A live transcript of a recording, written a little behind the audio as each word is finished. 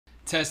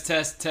Test,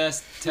 test,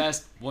 test,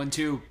 test. 1,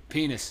 2,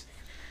 penis.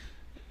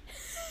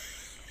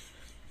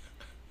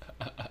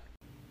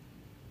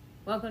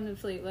 Welcome to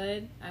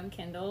Fleetwood. I'm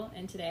Kendall,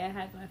 and today I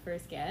have my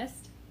first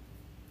guest.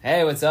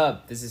 Hey, what's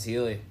up? This is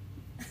Healy.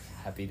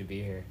 Happy to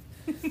be here.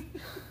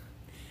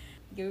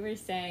 You were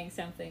saying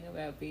something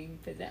about being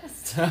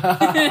possessed.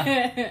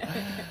 I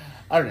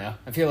don't know.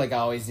 I feel like I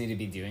always need to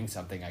be doing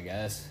something, I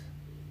guess.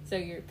 So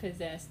you're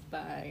possessed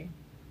by...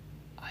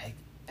 I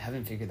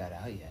haven't figured that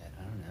out yet.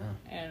 I don't know.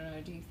 I don't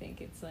know, do you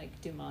think it's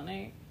like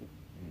demonic?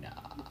 Nah.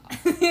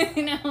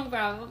 No,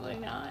 probably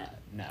not.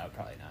 No,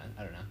 probably not.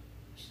 I don't know.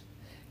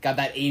 Got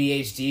that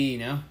ADHD, you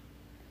know?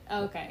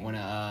 Okay. Want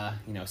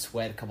to,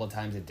 sweat a couple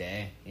times a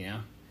day, you know?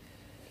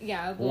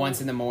 Yeah. Well, once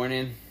in the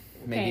morning,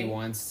 maybe okay.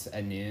 once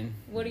at noon.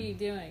 What are you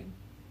doing?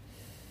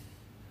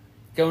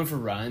 Going for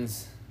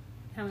runs.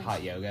 How much?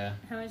 Hot yoga.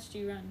 How much do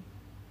you run?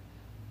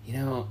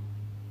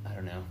 I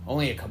don't know.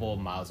 Only a couple of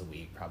miles a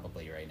week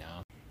probably right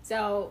now.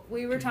 So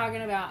we were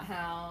talking about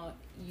how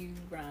you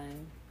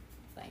run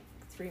like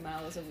 3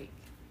 miles a week.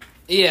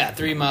 Yeah,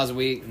 3 miles a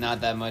week.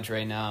 Not that much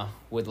right now.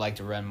 Would like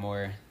to run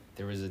more.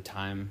 There was a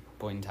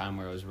point in time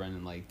where I was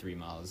running like 3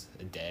 miles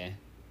a day.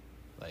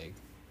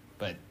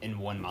 But in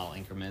 1 mile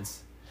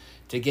increments.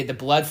 To get the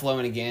blood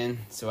flowing again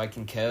so I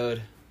can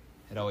code.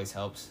 It always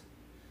helps.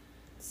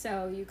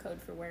 So you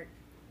code for work?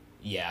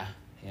 Yeah.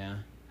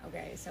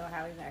 Okay, so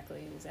how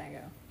exactly does that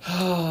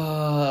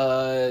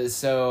go?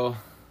 So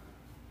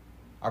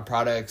our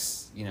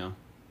product's, a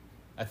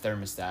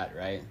thermostat,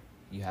 right?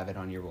 You have it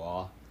on your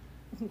wall.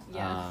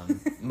 Yeah.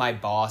 My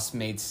boss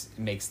makes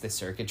the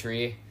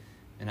circuitry,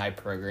 and I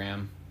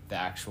program the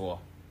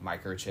actual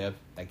microchip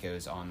that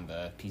goes on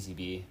the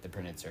PCB, the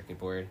printed circuit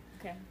board.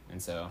 Okay.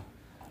 And so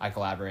I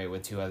collaborate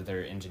with 2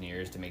 other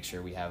engineers to make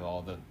sure we have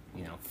all the,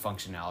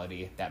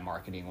 functionality that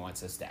marketing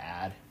wants us to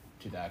add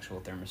to the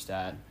actual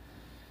thermostat.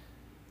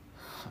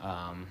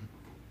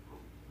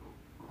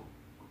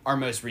 Our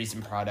most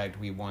recent product,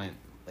 we want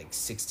like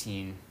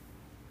 16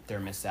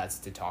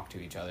 thermostats to talk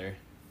to each other.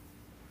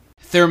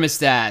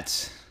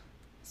 Thermostats.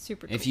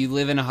 Super cool. If you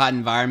live in a hot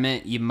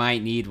environment, you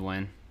might need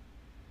one.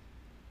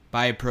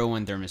 Buy a Pro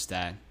 1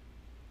 thermostat.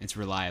 It's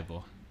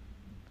reliable.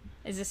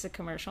 Is this a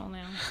commercial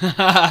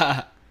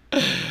now?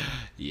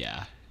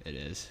 Yeah, it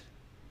is.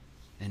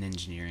 An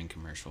engineering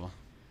commercial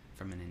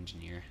from an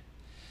engineer.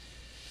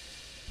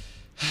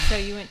 So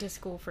you went to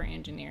school for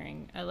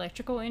engineering.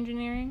 Electrical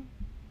engineering?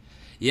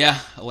 Yeah,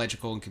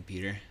 electrical and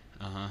computer.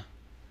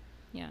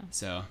 Yeah.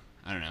 So,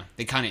 I don't know.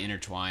 They kind of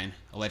intertwine.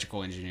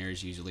 Electrical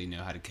engineers usually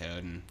know how to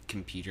code, and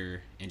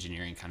computer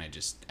engineering kind of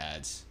just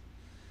adds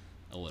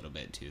a little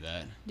bit to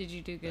that. Did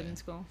you do good in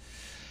school?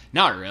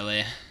 Not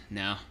really.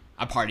 No.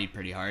 I partied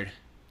pretty hard.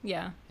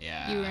 Yeah.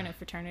 Yeah. You were in a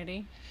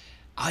fraternity?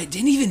 I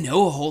didn't even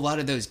know a whole lot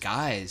of those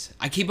guys.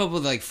 I keep up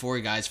with like 4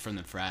 guys from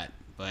the frat,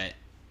 but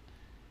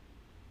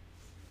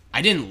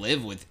I didn't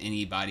live with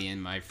anybody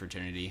in my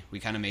fraternity. We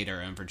kind of made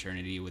our own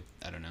fraternity with,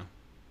 I don't know,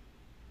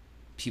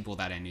 people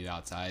that I knew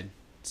outside.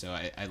 So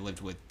I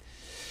lived with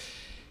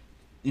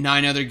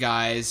 9 other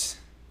guys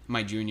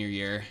my junior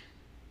year,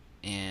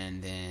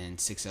 and then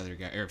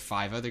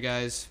 5 other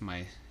guys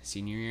my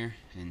senior year.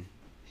 And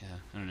yeah,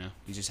 I don't know.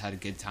 We just had a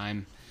good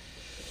time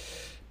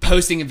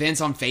posting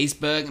events on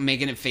Facebook and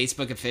making it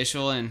Facebook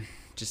official and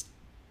just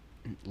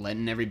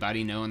letting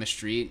everybody know on the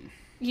street.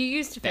 You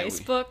used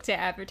Facebook to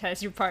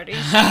advertise your parties?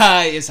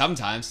 Yeah,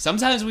 sometimes.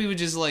 Sometimes we would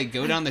just like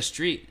go down the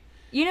street.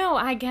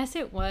 I guess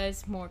it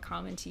was more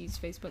common to use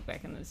Facebook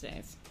back in those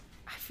days.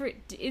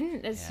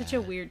 Isn't that such a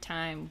weird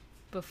time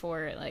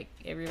before like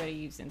everybody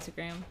used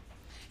Instagram?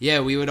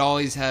 Yeah, we would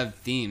always have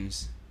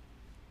themes.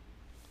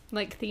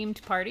 Like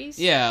themed parties?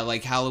 Yeah,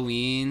 like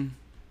Halloween.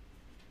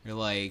 Or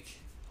like,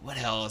 what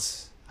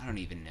else? I don't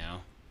even know.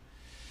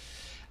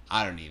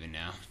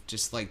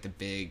 Just like the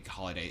big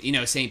holiday.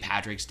 St.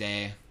 Patrick's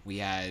Day. We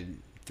had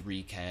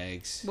 3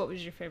 kegs. What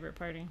was your favorite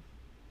party?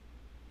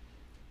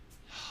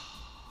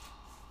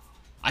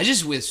 I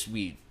just wish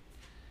we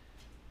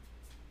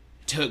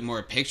took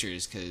more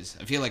pictures because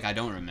I feel like I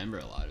don't remember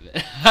a lot of it.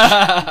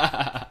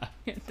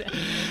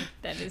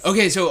 that is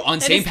okay. So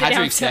on St.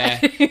 Patrick's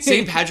Day,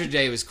 St. Patrick's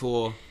Day was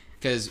cool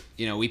because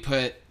we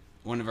put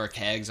one of our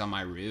kegs on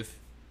my roof.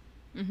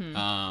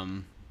 Mm-hmm.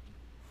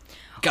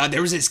 God,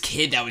 there was this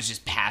kid that was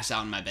just passed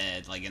out in my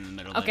bed, like in the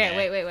middle of the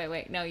day. Okay,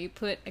 wait. No, you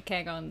put a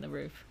keg on the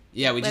roof.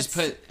 Yeah, just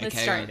put a keg.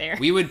 Let's start there.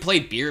 We would play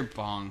beer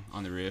pong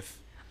on the roof.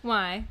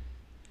 Why?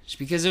 Just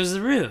because it was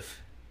the roof.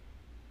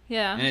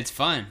 Yeah. And it's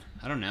fun.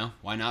 I don't know.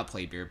 Why not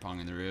play beer pong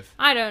on the roof?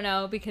 I don't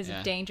know, because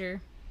of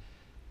danger.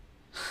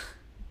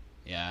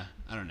 Yeah,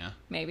 I don't know.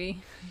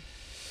 Maybe.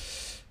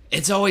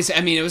 It was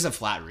a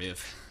flat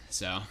roof,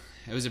 so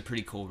it was a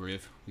pretty cool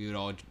roof.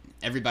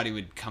 Everybody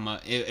would come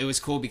up. It was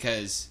cool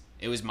because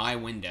it was my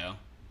window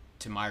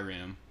to my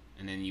room,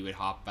 and then you would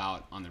hop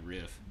out on the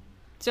roof.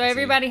 So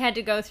everybody had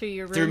to go through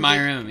your room. Through my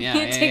room, yeah.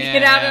 to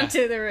get out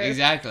onto the roof.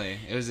 Exactly.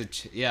 It was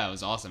it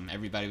was awesome.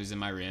 Everybody was in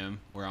my room.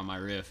 We're on my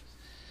roof.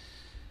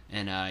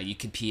 And you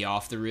could pee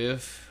off the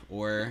roof,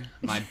 or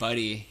my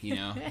buddy,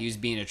 he was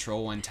being a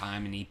troll one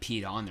time and he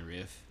peed on the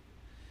roof.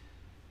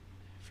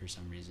 for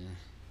some reason.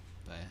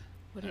 But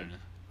What I don't know.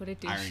 What a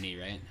douche. Irony,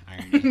 right?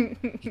 Irony.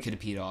 He could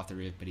have peed off the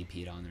roof, but he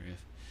peed on the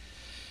roof.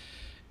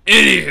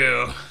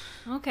 Anywho.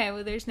 Okay,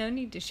 well, there's no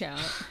need to shout.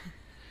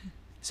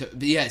 So,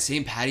 but yeah,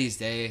 St. Patty's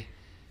Day,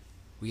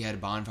 we had a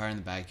bonfire in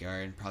the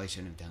backyard. Probably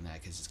shouldn't have done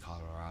that because it's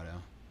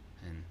Colorado,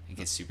 and it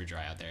gets super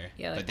dry out there.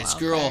 Yeah, like but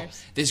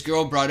wildfires. this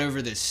girl brought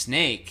over this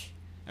snake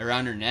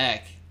around her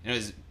neck. And it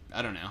was,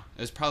 I don't know.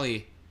 It was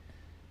probably,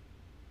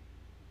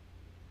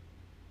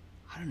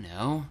 I don't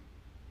know.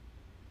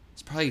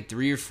 It's probably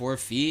 3 or 4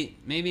 feet,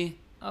 maybe.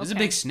 It was a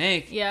big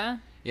snake. Yeah.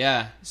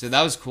 Yeah, so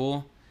that was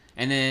cool.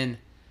 And then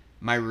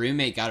my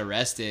roommate got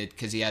arrested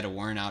because he had a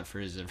warrant out for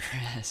his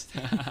arrest.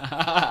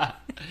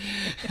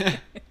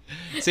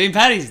 St.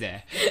 Patty's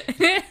Day.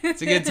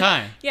 It's a good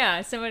time.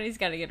 Yeah, somebody's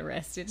got to get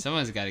arrested.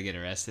 Someone's got to get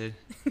arrested.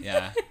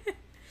 Yeah.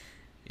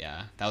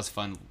 Yeah, that was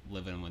fun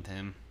living with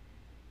him.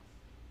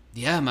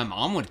 Yeah, my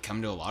mom would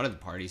come to a lot of the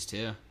parties,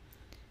 too.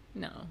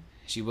 No.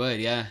 She would,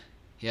 yeah.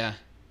 Yeah.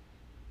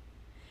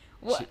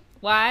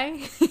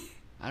 Why?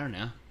 I don't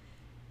know.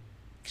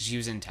 Because she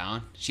was in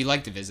town. She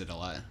liked to visit a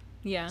lot.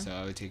 Yeah. So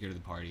I would take her to the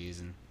parties,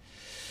 and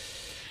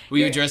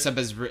we would dress up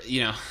as,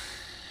 you know,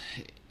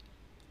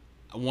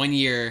 one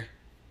year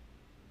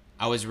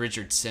I was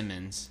Richard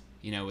Simmons,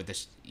 you know, with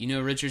the, you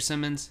know Richard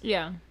Simmons?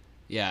 Yeah.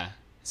 Yeah.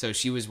 So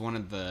she was one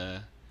of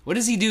the, what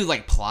does he do?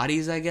 Like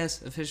Pilates, I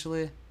guess,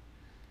 officially?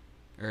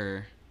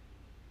 Or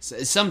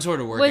some sort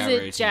of workout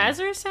routine. Was it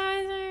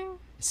jazzercising?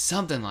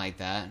 Something like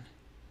that.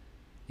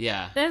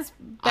 Yeah. That's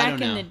back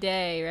in the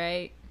day,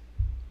 right?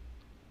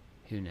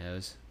 Who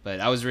knows? But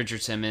I was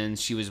Richard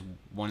Simmons. She was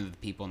one of the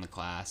people in the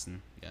class,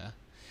 and yeah,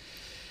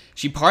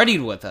 she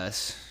partied with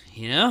us.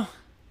 You know,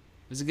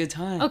 it was a good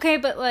time. Okay,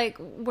 but like,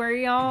 were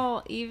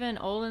y'all even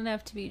old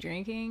enough to be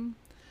drinking?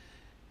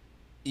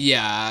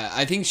 Yeah,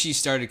 I think she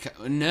started.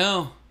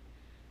 No,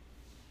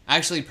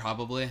 actually,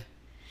 probably.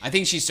 I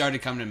think she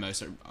started coming to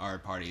most of our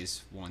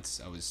parties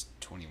once I was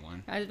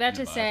 21. I was about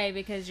to say,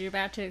 because you're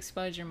about to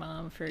expose your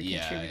mom for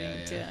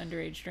contributing to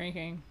underage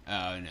drinking.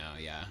 Oh, no,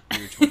 yeah.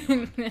 We were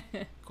 21.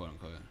 Quote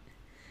unquote.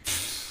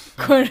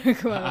 Quote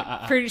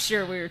unquote. Pretty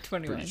sure we were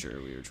 21. Pretty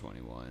sure we were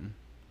 21.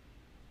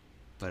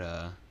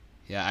 But,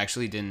 yeah, I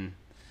actually didn't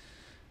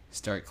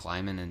start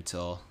climbing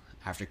until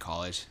after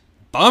college.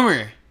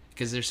 Bummer!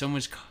 Because there's so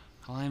much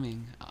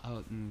climbing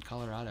out in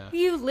Colorado.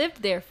 You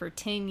lived there for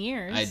 10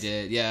 years. I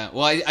did, yeah.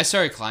 Well, I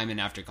started climbing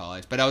after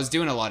college, but I was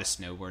doing a lot of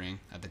snowboarding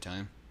at the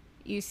time.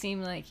 You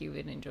seem like you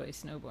would enjoy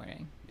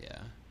snowboarding. Yeah.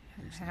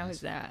 How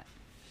is that?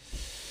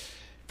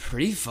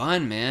 Pretty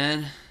fun,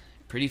 man.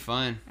 Pretty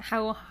fun.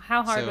 How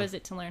hard was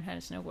it to learn how to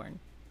snowboard?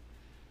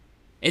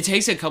 It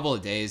takes a couple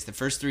of days. The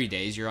first 3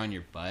 days, you're on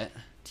your butt.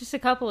 Just a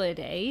couple of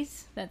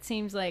days? That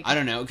seems like... I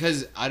don't know,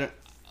 because I don't...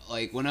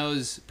 Like, when I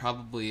was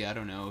probably, I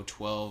don't know,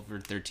 12 or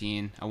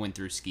 13, I went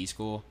through ski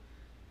school.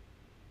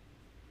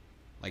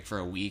 Like, for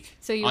a week.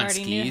 So you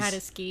already knew how to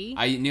ski?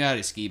 I knew how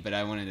to ski, but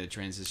I wanted to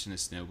transition to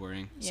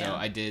snowboarding. Yeah. So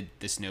I did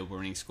the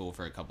snowboarding school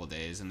for a couple of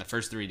days. And the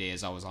first 3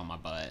 days, I was on my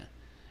butt.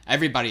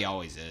 Everybody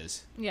always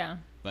is. Yeah.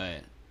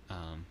 But,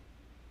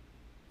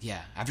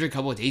 yeah, after a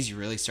couple of days, you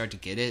really start to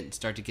get it.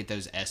 Start to get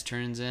those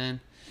S-turns in.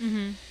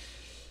 Mm-hmm.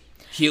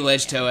 Heel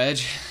edge, toe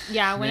edge.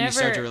 Yeah, whenever you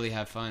start to really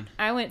have fun.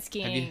 I went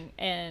skiing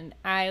and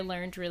I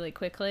learned really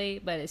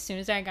quickly, but as soon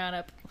as I got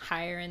up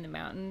higher in the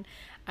mountain,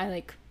 I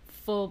like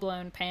full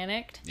blown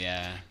panicked.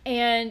 Yeah.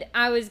 And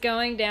I was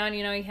going down,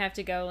 you know, you have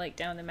to go like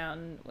down the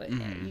mountain.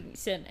 You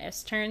said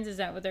S turns, is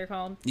that what they're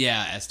called?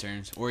 Yeah, S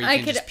turns. Or you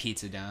can just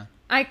pizza down.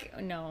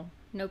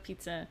 No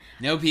pizza.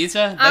 No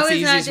pizza? That's the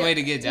easiest way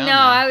to get down. No,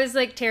 I was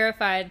like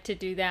terrified to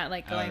do that,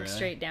 like going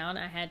straight down.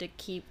 I had to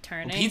keep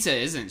turning. Well, pizza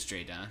isn't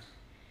straight down.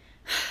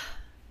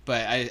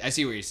 But I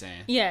see what you're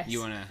saying. Yes. You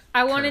want to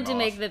I wanted to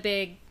make the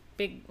big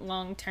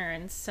long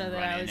turns so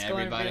that I was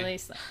going really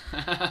slow.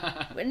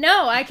 But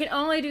no, I could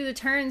only do the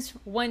turns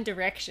one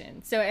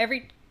direction. So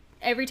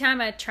every time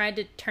I tried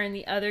to turn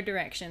the other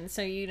direction,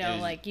 so you know,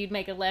 like you'd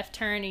make a left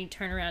turn and you'd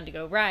turn around to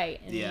go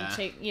right, and you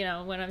take, you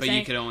know what I'm saying. But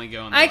you could only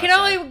go on the I left could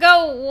only side.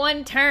 go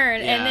one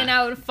turn, and then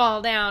I would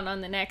fall down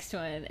on the next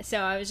one. So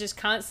I was just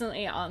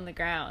constantly on the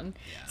ground.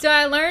 Yeah. So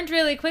I learned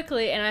really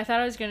quickly, and I thought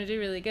I was going to do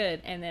really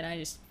good, and then I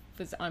just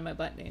was on my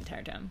butt the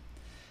entire time.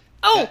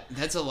 Oh,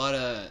 that's a lot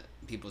of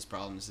people's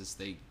problems is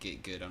they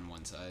get good on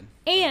one side.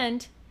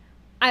 And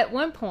at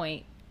one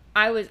point,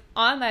 I was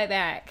on my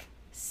back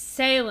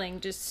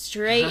sailing just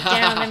straight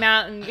down the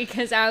mountain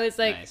because I was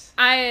like,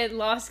 I had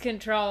lost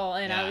control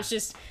and I was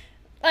just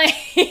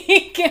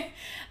like,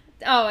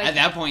 at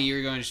that point you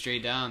were going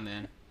straight down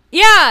then.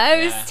 Yeah,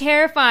 it was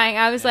terrifying.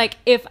 I was like,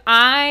 if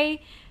I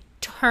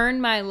turn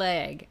my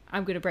leg,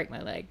 I'm going to break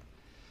my leg.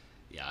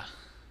 Yeah.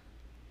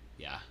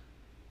 Yeah.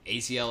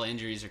 ACL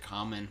injuries are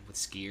common with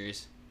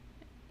skiers.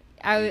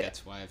 I think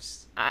that's why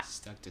I've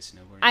stuck to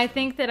snowboarding. I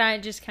think that I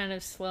just kind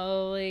of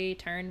slowly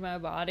turned my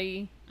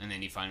body. And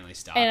then you finally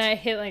stopped. And I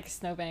hit like a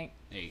snowbank.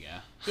 There you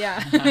go.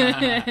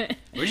 Yeah.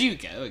 Where'd you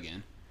go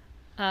again?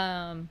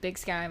 Big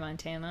Sky,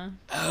 Montana.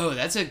 Oh,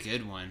 that's a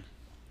good one.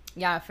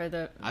 Yeah, for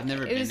the... I've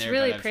never been there,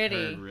 really but I've pretty.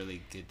 heard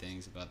really good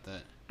things about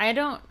that.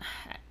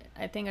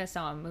 I think I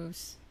saw a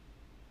moose.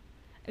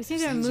 It was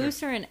either a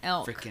moose or an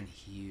elk. Freaking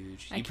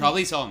huge. You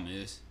probably saw a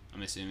moose,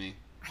 I'm assuming.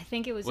 I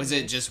think it was Was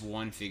it just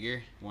one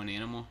figure? One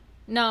animal?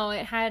 No,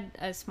 it had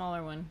a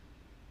smaller one.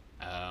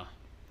 Oh.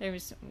 There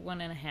was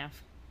 1.5.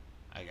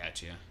 I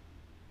got you.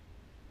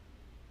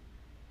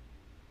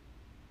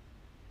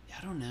 Yeah,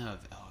 I don't know.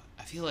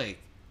 I feel like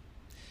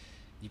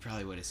you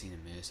probably would have seen a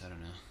moose. I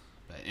don't know.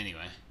 But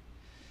anyway.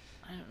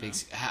 I don't know.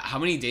 How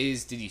many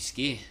days did you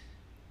ski?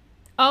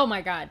 Oh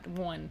my god,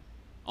 1.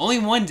 Only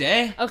 1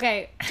 day?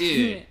 Okay.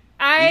 Dude, you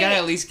gotta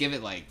at least give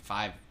it like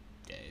 5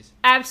 days.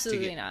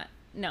 Absolutely not.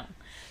 No.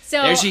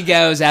 So there she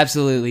goes.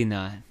 Absolutely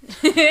not.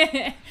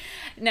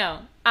 No.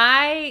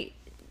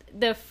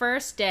 The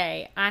first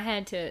day, I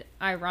had to,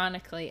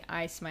 ironically,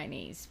 ice my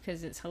knees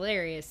because it's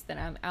hilarious that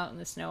I'm out in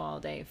the snow all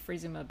day,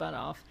 freezing my butt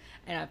off,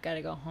 and I've got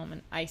to go home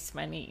and ice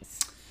my knees.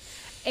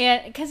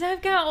 And because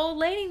I've got old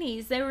lady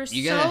knees, they were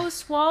so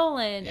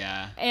swollen.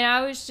 Yeah. And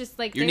I was just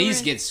like, your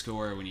knees get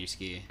sore when you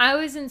ski. I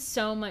was in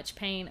so much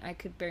pain, I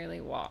could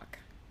barely walk.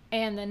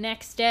 And the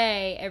next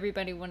day,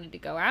 everybody wanted to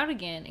go out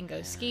again and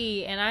go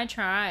ski, and I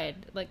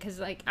tried,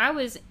 because I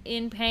was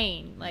in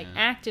pain,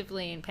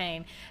 actively in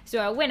pain. So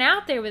I went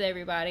out there with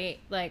everybody,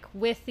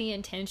 with the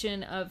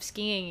intention of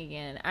skiing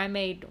again. I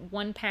made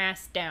one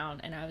pass down,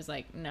 and I was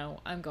like, no,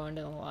 I'm going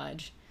to the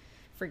lodge.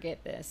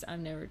 Forget this.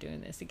 I'm never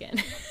doing this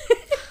again.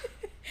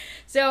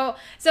 So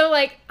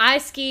I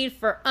skied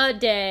for a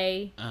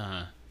day.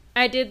 Uh-huh.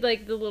 I did,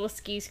 the little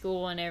ski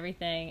school and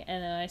everything,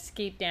 and then I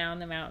skied down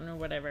the mountain or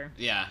whatever.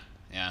 Yeah.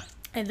 Yeah.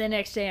 And the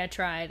next day I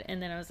tried,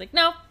 and then I was like,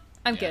 no,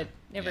 I'm good.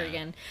 Never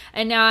again.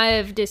 And now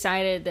I've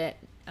decided that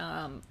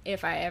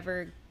if I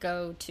ever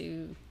go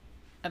to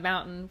a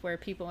mountain where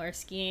people are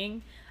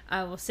skiing,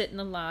 I will sit in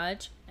the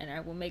lodge, and I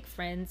will make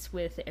friends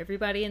with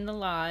everybody in the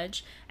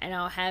lodge, and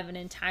I'll have an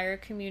entire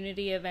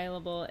community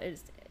available.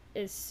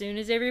 As soon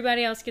as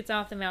everybody else gets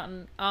off the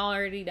mountain, I'll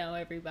already know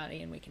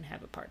everybody, and we can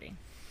have a party.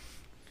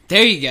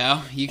 There you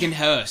go. You can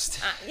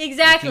host.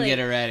 Exactly. You can get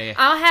it ready.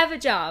 I'll have a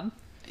job.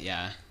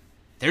 Yeah.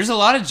 There's a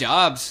lot of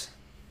jobs.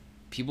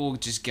 People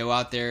just go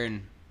out there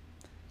and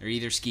they're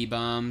either ski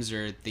bums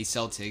or they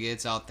sell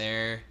tickets out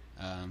there.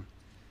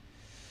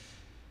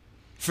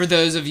 For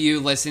those of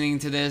you listening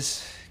to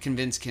this,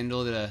 convince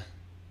Kendall to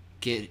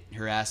get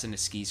her ass into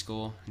ski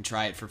school and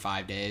try it for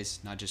 5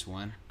 days, not just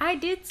one. I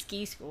did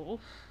ski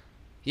school.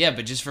 Yeah,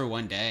 but just for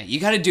 1 day.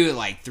 You got to do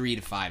it 3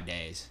 to 5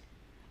 days.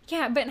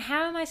 Yeah, but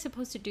how am I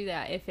supposed to do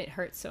that if it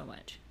hurts so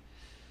much?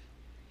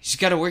 You just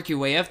got to work your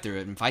way up through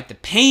it and fight the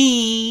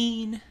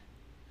pain.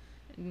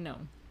 No.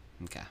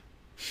 Okay.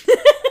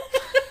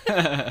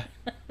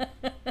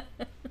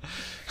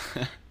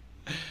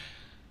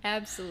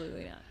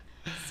 Absolutely not.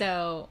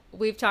 So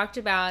we've talked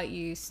about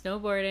you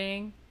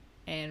snowboarding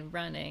and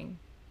running,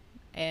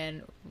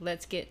 and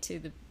let's get to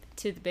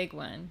the big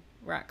one,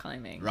 rock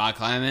climbing. Rock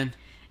climbing?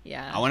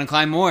 Yeah. I want to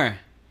climb more.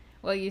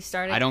 Well,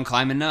 I don't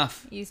climb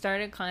enough. You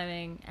started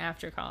climbing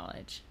after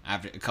college.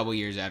 After a couple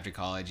years after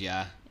college,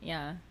 yeah.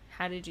 Yeah.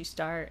 How did you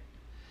start?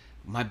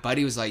 My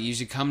buddy was like, you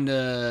should come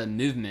to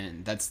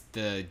Movement. That's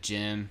the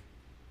gym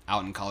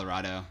out in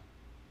Colorado.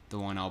 The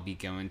one I'll be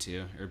going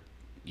to. Or,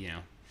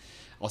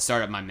 I'll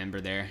start up my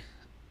member there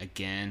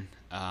again.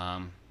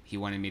 He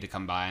wanted me to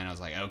come by, and I was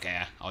like,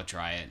 okay, I'll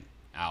try it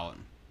out.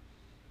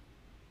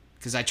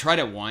 Because I tried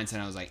it once,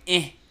 and I was like,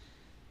 eh.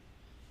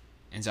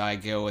 And so I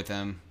go with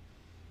him,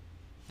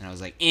 and I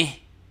was like, eh.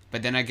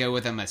 But then I go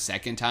with him a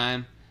second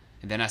time,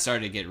 and then I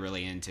started to get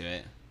really into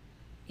it.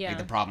 Yeah.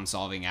 The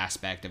problem-solving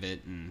aspect of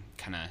it and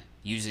kind of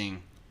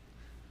using,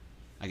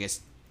 I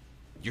guess,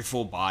 your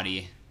full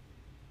body,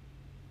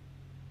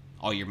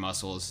 all your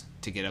muscles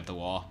to get up the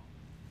wall.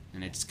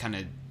 And it's kind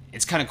of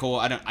cool.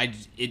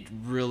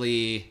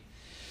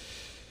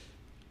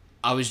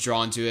 I was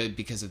drawn to it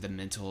because of the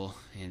mental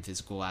and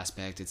physical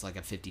aspect. It's like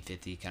a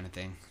 50-50 kind of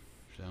thing.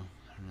 So,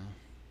 I don't know.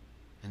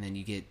 And then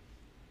you get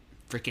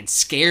freaking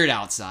scared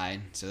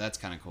outside, so that's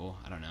kind of cool.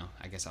 I don't know.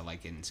 I guess I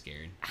like getting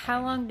scared.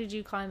 How long did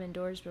you climb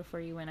indoors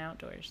before you went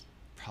outdoors?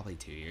 Probably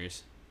 2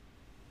 years.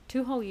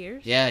 2 whole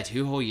years? Yeah,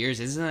 2 whole years.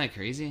 Isn't that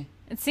crazy?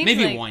 It seems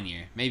maybe 1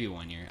 year. Maybe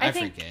 1 year. I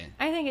forget.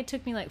 I think it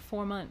took me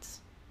 4 months.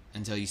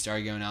 Until you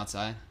started going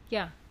outside?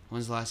 Yeah.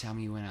 When's the last time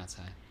you went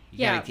outside?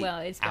 It's been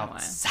a while.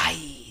 Outside.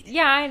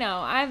 Yeah, I know.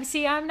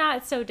 I'm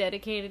not so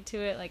dedicated to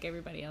it like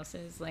everybody else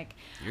is.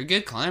 You're a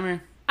good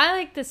climber. I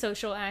like the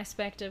social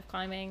aspect of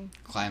climbing.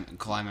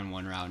 Climbing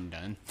one route and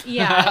done.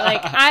 Yeah,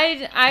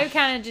 I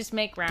kind of just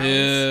make rounds.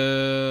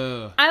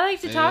 Boo. I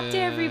like to talk to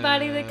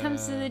everybody that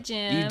comes to the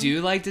gym. You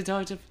do like to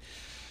talk to...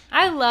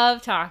 I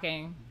love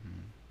talking.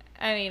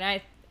 I mean,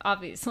 I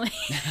obviously.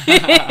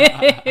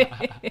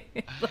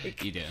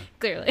 You do.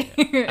 Clearly.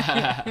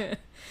 Yeah.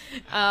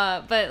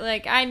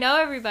 But I know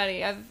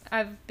everybody.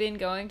 I've been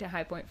going to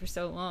High Point for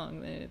so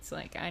long that it's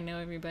I know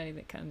everybody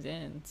that comes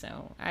in.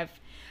 So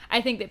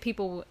I think that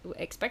people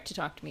expect to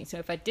talk to me. So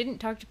if I didn't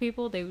talk to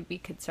people, they would be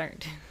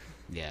concerned.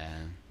 Yeah.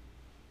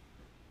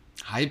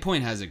 High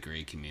Point has a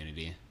great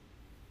community.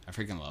 I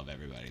freaking love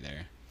everybody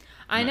there.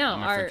 I know. I'm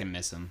gonna freaking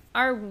miss them.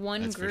 Our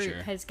one group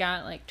has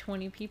got like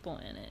 20 people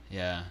in it.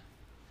 Yeah.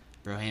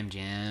 Broham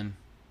Jam,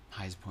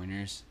 Highest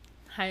Pointers.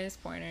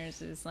 Highest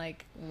Pointers is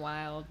like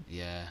wild.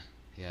 Yeah.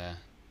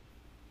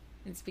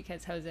 It's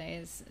because Jose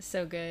is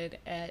so good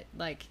at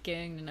like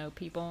getting to know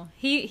people.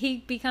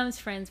 He becomes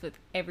friends with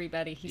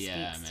everybody he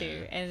speaks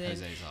to, and then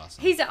Jose's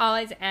awesome. He's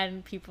always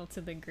adding people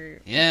to the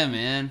group. Yeah,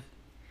 man.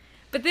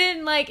 But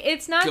then like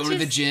it's not going just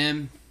to the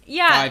gym.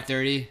 Yeah.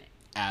 5:30.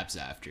 Abs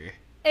after.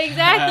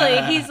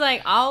 Exactly. He's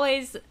like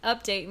always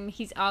updating.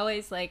 He's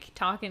always like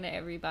talking to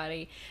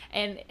everybody,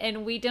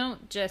 and we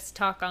don't just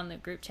talk on the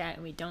group chat,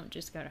 and we don't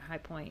just go to High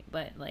Point,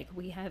 but like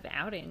we have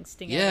outings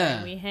together,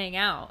 and we hang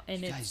out,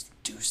 and you guys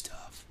do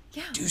stuff.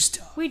 Yeah, do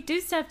stuff. We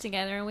do stuff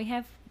together, and we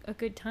have a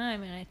good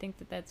time, and I think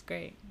that that's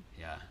great.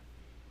 Yeah.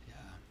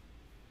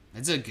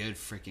 It's a good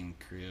freaking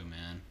crew,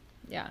 man.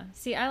 Yeah.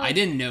 See, I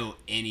didn't know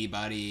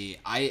anybody.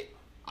 I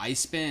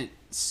spent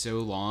so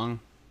long.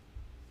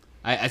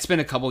 I spent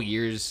a couple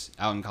years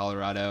out in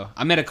Colorado.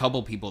 I met a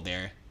couple people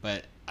there,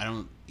 but I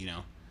don't,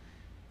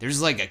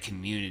 there's like a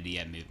community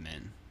at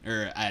Movement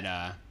or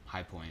at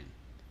High Point.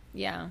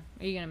 Yeah.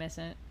 Are you gonna miss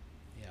it?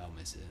 Yeah, I'll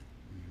miss it.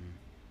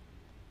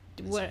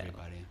 Miss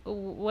everybody.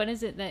 What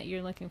is it that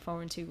you're looking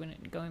forward to when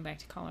going back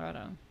to Colorado?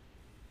 I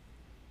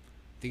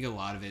think a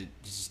lot of it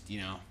just,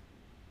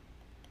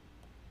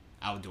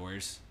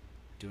 outdoors,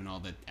 doing all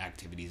the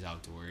activities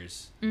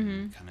outdoors,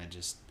 kind of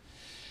just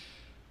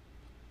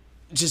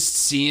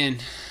seeing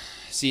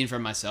for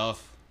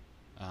myself,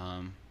 if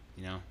I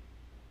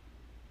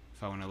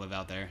want to live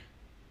out there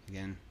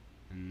again,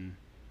 and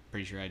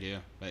pretty sure I do,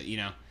 but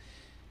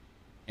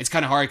it's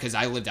kind of hard because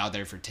I lived out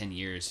there for 10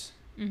 years,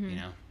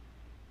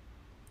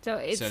 So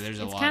it's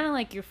kind of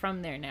like you're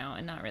from there now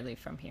and not really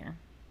from here.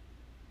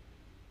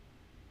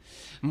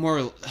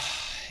 More,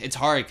 it's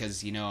hard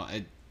because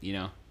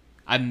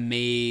I've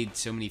made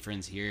so many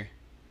friends here.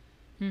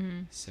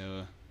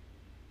 So,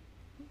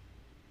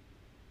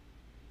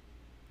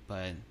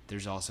 but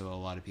there's also a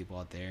lot of people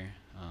out there.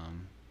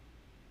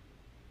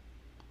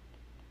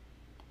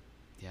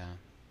 Yeah,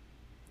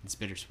 it's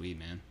bittersweet,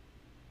 man.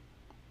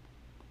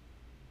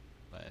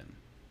 But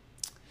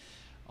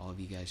all of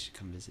you guys should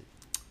come visit.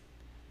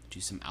 Do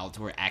some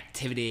outdoor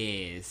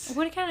activities.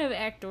 What kind of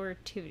outdoor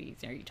activities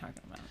are you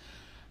talking about?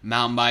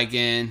 Mountain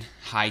biking,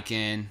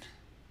 hiking.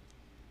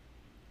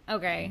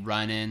 Okay.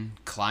 Running,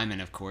 climbing,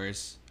 of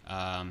course.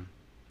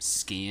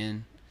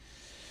 Skiing.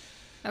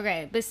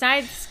 Okay,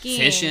 besides skiing.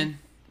 Fishing.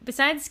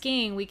 Besides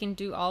skiing, we can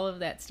do all of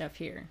that stuff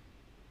here.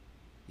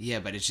 Yeah,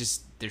 but it's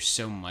just, there's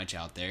so much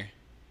out there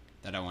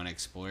that I want to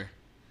explore.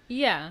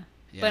 Yeah.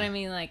 But I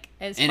mean, like,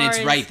 and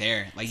it's right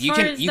there. Like, you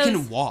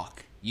can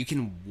walk. You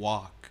can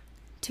walk.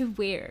 To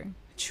where?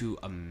 To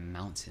a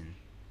mountain.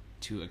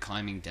 To a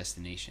climbing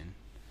destination.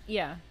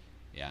 Yeah.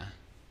 Yeah.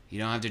 You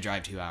don't have to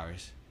drive 2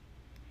 hours.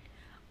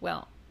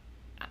 Well,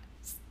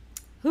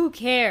 who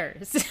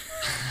cares?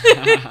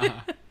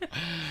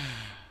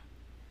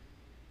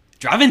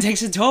 Driving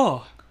takes a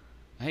toll.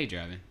 I hate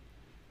driving.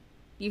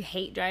 You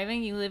hate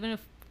driving? You live in a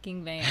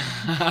fucking van.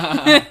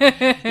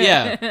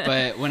 Yeah,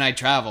 but when I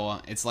travel,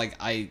 it's like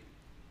I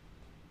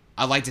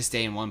like to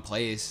stay in one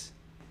place.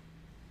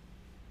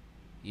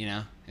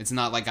 It's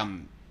not like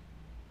I'm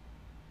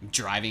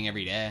driving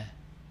every day.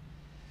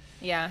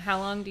 Yeah, how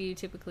long do you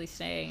typically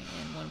stay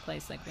in one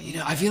place? Like when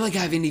I feel like I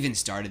haven't even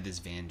started this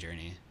van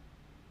journey.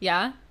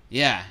 Yeah?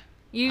 Yeah.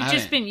 You've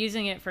just been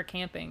using it for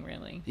camping,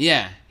 really.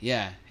 Yeah.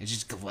 It's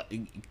just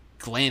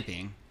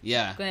glamping.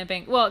 Yeah.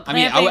 Glamping. Well, glamping, I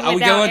mean, I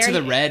would go into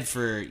the red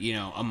for,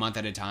 a month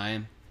at a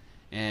time.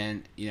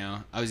 And,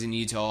 I was in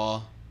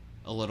Utah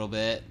a little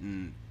bit.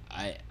 And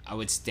I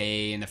would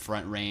stay in the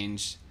Front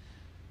Range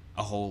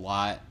a whole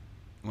lot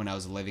when I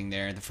was living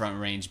there. The Front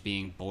Range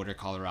being Boulder,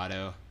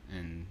 Colorado,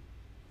 and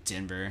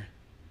Denver.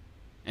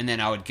 And then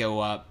I would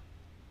go up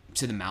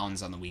to the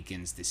mountains on the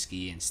weekends to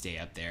ski and stay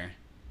up there.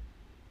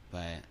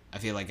 But I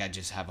feel like I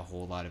just have a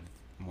whole lot of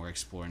more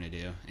exploring to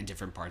do in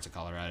different parts of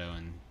Colorado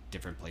and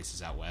different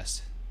places out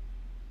west.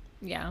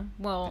 Yeah,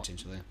 well,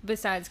 potentially.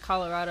 Besides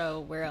Colorado,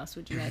 where else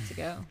would you like to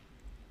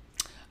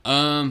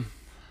go?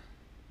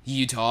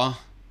 Utah,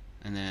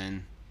 and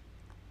then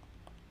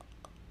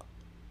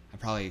I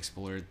probably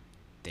explored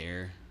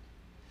there.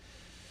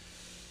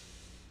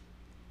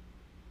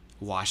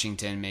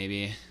 Washington,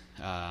 maybe.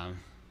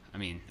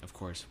 Of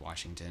course,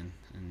 Washington,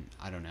 and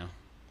I don't know.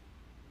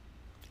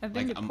 I've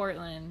been to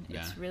Portland. Yeah.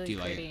 It's really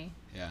pretty.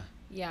 Yeah.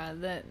 Yeah,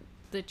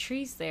 the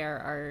trees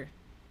there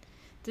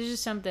there's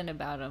just something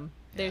about them.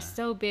 They're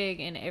so big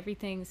and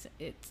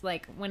it's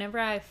like whenever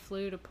I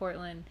flew to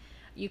Portland,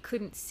 you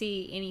couldn't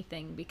see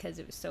anything because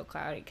it was so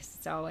cloudy because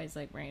it's always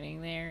like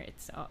raining there.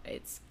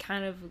 It's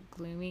kind of a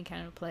gloomy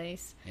kind of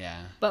place.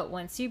 Yeah. But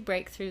once you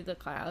break through the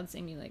clouds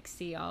and you like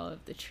see all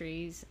of the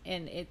trees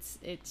and it's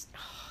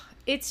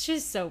It's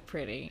just so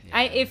pretty.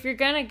 Yeah. If you're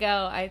gonna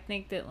go, I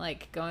think that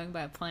like going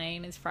by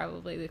plane is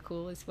probably the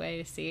coolest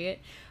way to see it.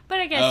 But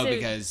I guess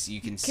because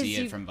you can see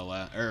it from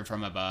below or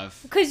from above.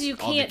 Because you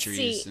can't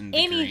see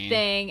anything,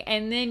 green.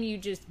 And then you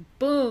just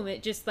boom!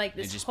 It just like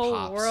this whole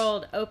pops.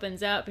 World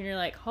opens up, and you're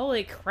like,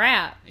 "Holy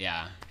crap!"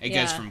 Yeah, it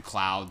goes from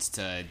clouds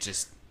to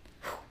just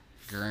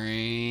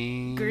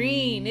green.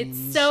 Green.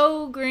 It's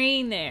so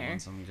green there.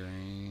 Want some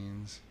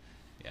greens.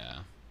 Yeah.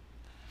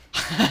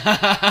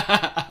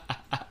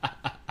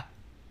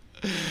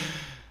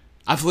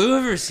 I flew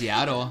over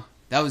Seattle.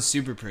 That was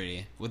super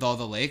pretty with all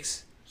the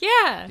lakes.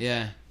 Yeah.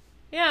 Yeah.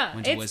 Yeah.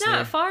 It's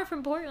not far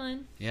from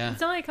Portland. Yeah.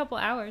 It's only a couple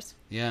hours.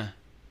 Yeah.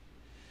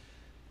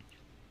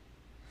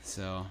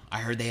 So I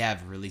heard they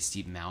have really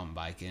steep mountain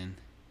biking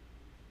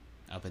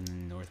up in the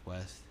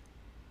Northwest.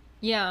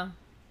 Yeah.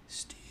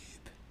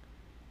 Steep.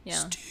 Yeah.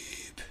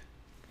 Steep.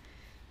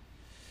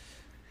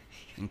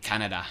 In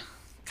Canada.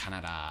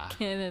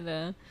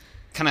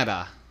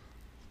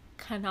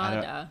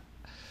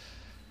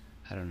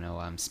 I don't know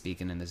why I'm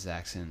speaking in this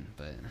accent,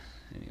 but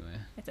anyway.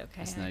 It's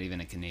okay. It's not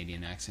even a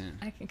Canadian accent.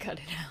 I can cut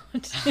it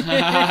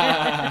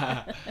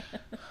out.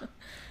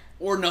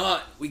 Or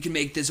not. We can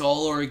make this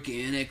all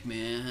organic,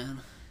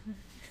 man.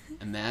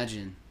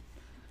 Imagine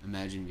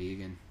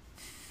vegan.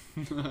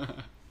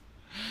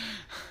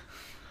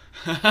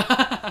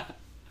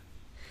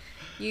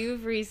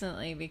 You've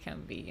recently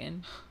become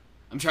vegan.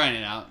 I'm trying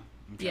it out.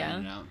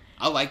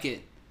 I like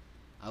it.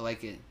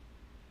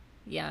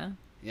 Yeah.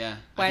 Yeah.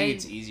 I think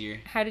it's easier.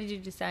 How did you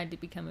decide to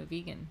become a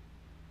vegan?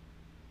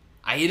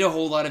 I eat a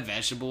whole lot of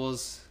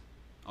vegetables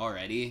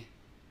already,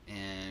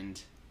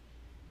 and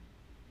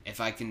if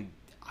I can,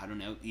 I don't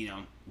know,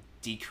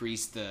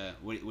 decrease the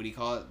what do you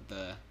call it,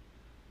 the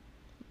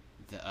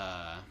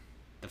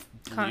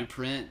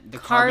blueprint, the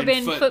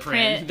carbon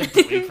footprint, the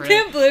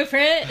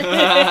blueprint,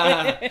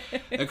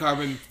 the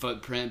carbon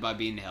footprint by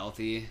being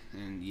healthy,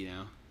 and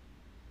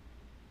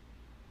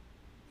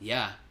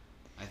yeah,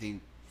 I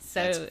think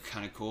that's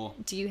kind of cool.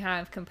 Do you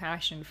have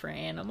compassion for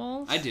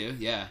animals? I do,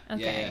 yeah.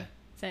 Okay. Yeah.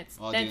 That's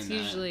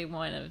usually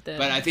one of the.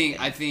 But I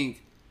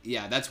think,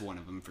 yeah, that's one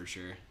of them for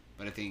sure.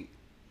 But I think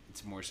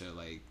it's more so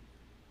like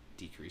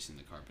decreasing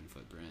the carbon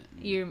footprint.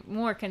 You're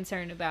more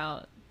concerned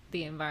about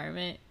the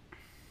environment.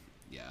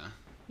 Yeah.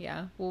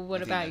 Yeah. Well,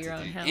 what about your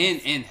own health?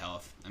 And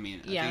health. I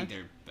mean, I think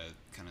they're both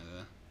kind of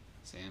the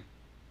same.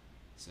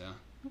 So.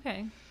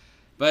 Okay.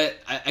 But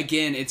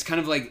again, it's kind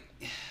of like,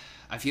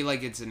 I feel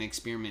like it's an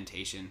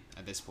experimentation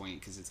at this point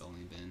because it's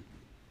only been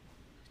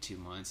 2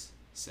 months.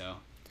 So.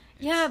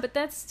 Yeah, but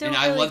that's still and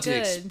really I love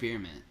good. To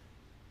experiment.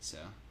 So.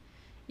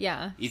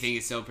 Yeah. You think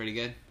it's still pretty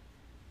good?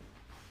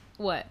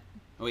 What?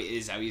 Oh, wait,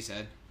 is that what you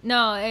said?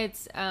 No,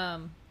 it's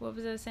what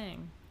was I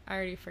saying? I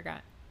already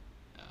forgot.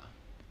 Oh.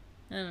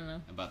 I don't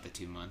know. About the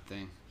 2 month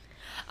thing.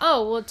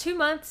 Oh, well, 2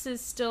 months is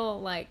still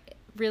like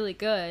really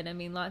good. I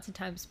mean, lots of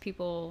times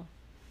people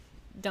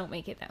don't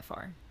make it that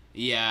far.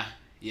 Yeah.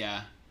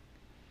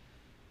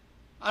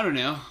 I don't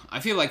know.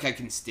 I feel like I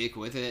can stick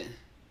with it.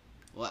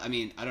 Well, I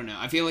mean, I don't know.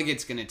 I feel like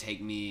it's going to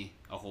take me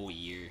a whole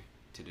year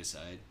to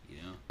decide,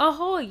 A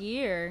whole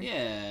year?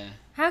 Yeah.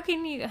 How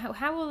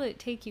will it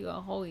take you a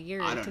whole year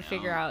to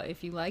figure out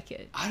if you like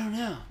it? I don't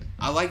know.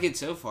 I like it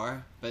so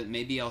far, but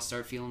maybe I'll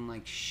start feeling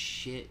like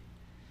shit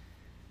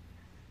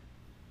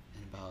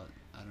in about,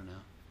 I don't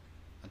know,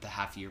 at the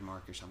half-year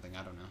mark or something.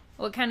 I don't know.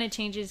 What kind of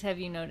changes have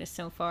you noticed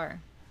so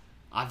far?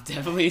 I've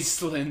definitely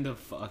slimmed the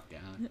fuck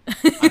down.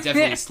 I've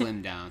definitely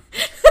slimmed down.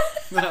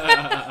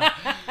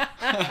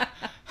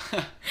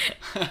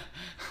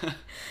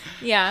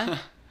 Yeah.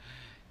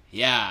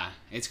 Yeah,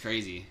 it's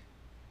crazy.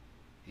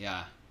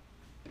 Yeah.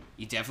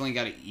 You definitely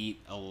got to eat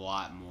a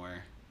lot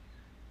more.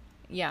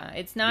 Yeah,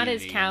 it's not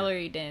as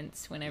calorie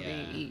dense whenever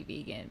you eat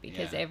vegan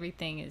because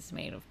everything is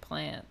made of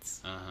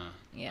plants. Uh-huh.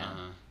 Yeah.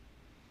 Uh-huh.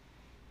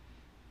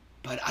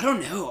 But I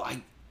don't know.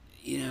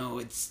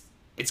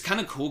 It's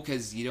kind of cool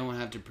because you don't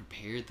have to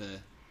prepare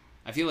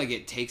I feel like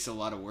it takes a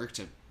lot of work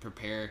to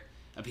prepare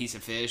a piece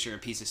of fish or a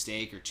piece of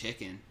steak or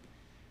chicken.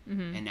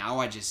 Mm-hmm. And now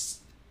I just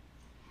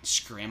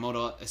scramble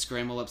up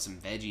some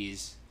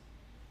veggies,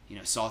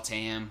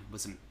 saute them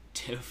with some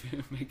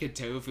tofu, make a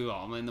tofu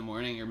omelet in the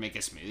morning or make a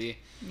smoothie.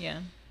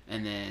 Yeah.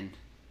 And then,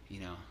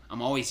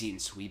 I'm always eating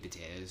sweet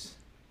potatoes.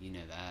 You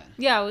know that.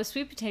 Yeah, well,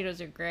 sweet potatoes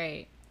are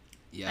great.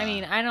 Yeah. I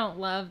mean, I don't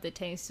love the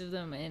taste of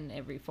them in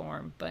every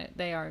form, but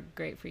they are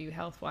great for you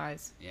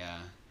health-wise. Yeah.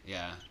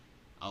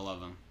 I love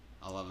them.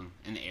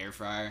 In the air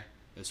fryer,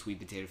 those sweet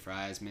potato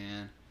fries,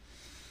 man.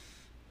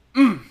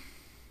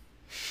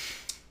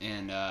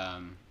 And,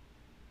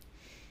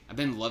 I've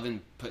been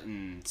loving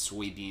putting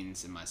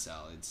soybeans in my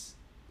salads.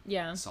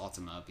 Yeah. Salt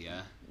them up,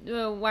 yeah.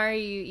 Well, why are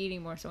you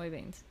eating more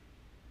soybeans?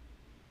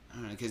 I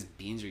don't know, because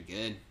beans are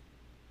good.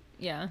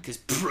 Yeah. Because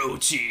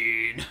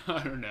protein.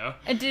 I don't know.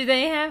 Do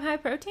they have high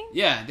protein?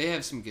 Yeah, they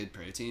have some good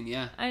protein,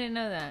 yeah. I didn't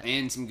know that.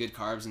 And some good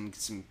carbs and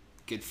some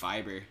good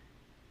fiber.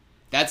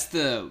 That's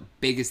the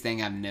biggest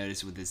thing I've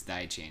noticed with this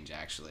diet change,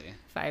 actually.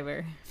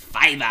 Fiber.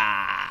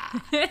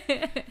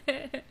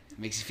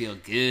 Makes you feel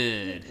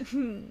good.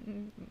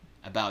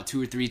 about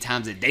 2 or 3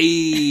 times a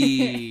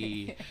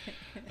day.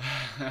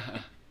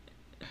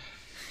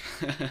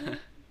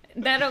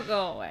 That'll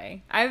go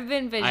away. I've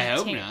been vegetarian. I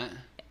hope not.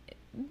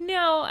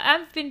 No,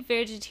 I've been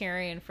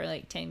vegetarian for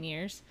like 10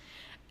 years.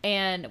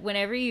 And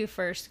whenever you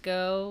first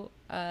go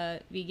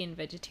vegan,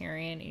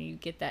 vegetarian, and you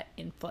get that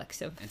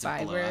influx of fiber. It's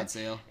a blowout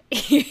sale.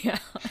 Yeah,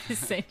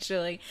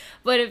 essentially.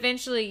 But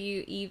eventually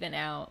you even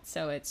out,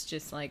 so it's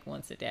just like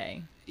once a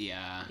day.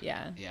 Yeah.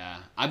 Yeah. Yeah.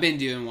 I've been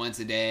doing once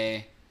a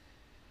day.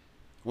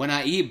 When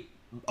I eat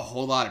a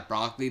whole lot of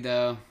broccoli,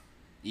 though,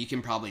 you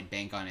can probably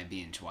bank on it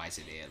being twice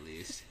a day at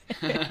least.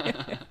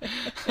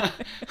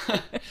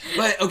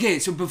 But, okay,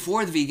 so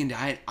before the vegan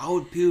diet, I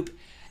would poop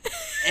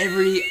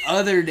every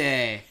other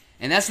day.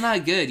 And that's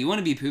not good. You want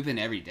to be pooping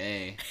every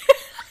day.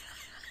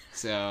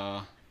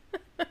 So.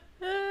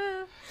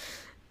 Oh,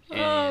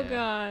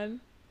 God.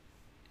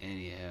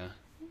 Anyhow.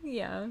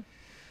 Yeah.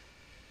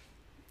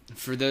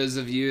 For those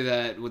of you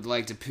that would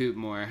like to poop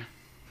more.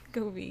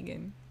 Go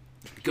vegan.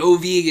 Go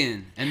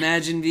vegan.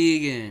 Imagine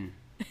vegan.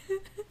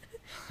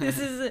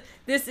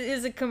 This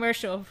is a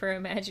commercial for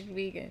Imagine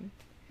Vegan.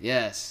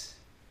 Yes.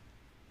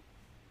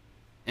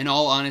 In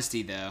all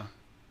honesty, though,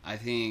 I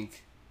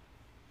think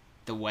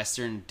the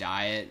Western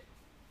diet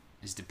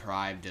is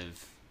deprived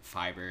of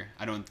fiber.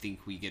 I don't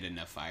think we get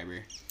enough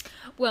fiber.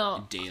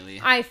 Well, daily.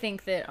 I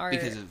think that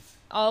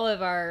all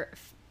of our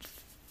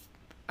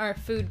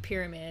food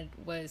pyramid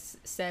was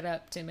set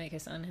up to make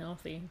us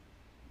unhealthy.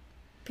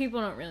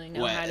 People don't really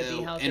know how to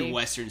be healthy in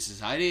Western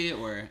society,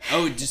 or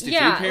just the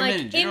food pyramid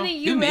like in general. In the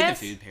US, who made the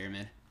food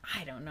pyramid?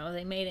 I don't know.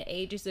 They made it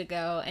ages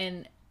ago,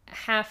 and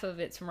half of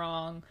it's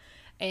wrong,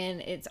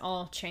 and it's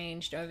all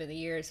changed over the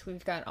years.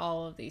 We've got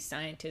all of these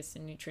scientists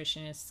and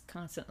nutritionists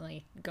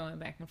constantly going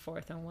back and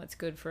forth on what's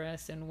good for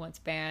us and what's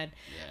bad.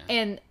 Yeah.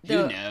 And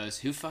who knows?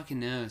 Who fucking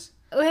knows?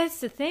 Well, that's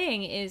the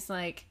thing, is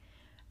like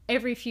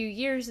every few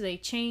years they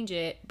change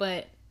it,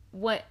 but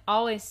what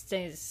always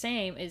stays the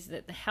same is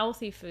that the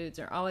healthy foods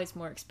are always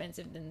more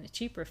expensive than the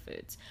cheaper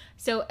foods.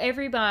 So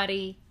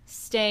everybody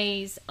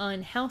stays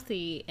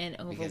unhealthy and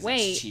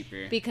overweight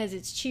because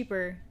it's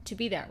cheaper to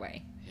be that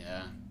way.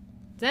 Yeah.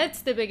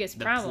 That's the biggest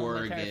problem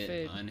with our food.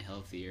 The poor get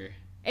unhealthier.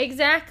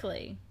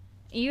 Exactly.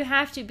 You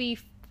have to be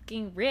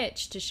fucking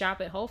rich to shop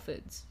at Whole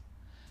Foods.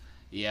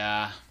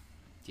 Yeah.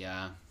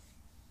 Yeah.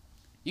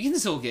 You can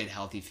still get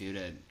healthy food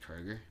at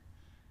Kroger.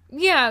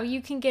 Yeah,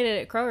 you can get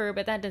it at Kroger,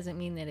 but that doesn't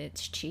mean that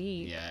it's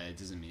cheap. Yeah, it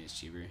doesn't mean it's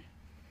cheaper.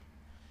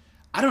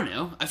 I don't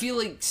know. I feel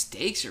like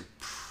steaks are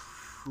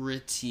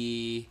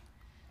pretty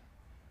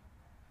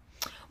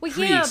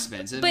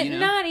expensive. But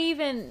not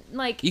even,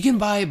 like... You can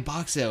buy a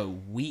box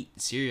of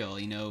wheat cereal,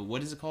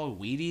 what is it called?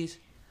 Wheaties?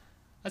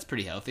 That's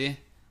pretty healthy.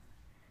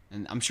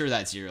 And I'm sure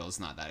that cereal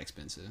is not that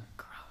expensive.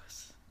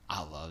 Gross.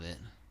 I love it.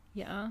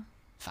 Yeah.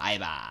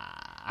 Fiber.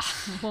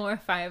 More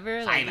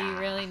fiber? Like, you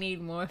really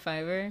need more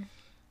fiber?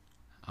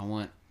 I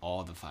want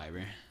all the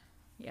fiber.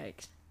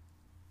 Yikes.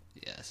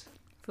 Yes.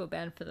 Feel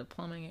bad for the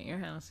plumbing at your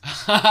house.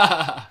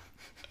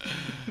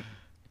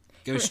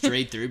 Go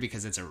straight through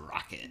because it's a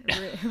rocket.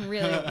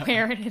 Really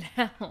wearing it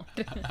out.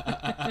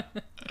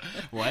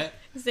 What?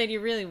 I said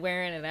you're really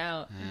wearing it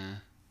out.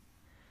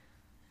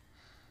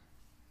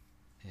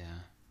 Yeah.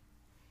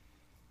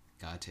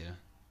 Got to.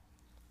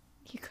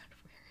 You gotta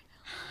wear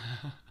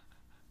it out.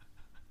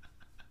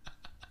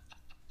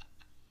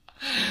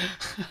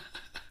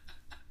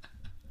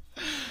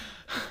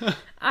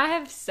 I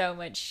have so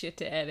much shit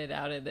to edit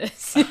out of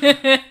this.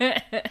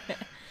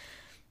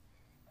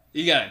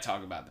 You gotta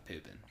talk about the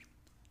pooping.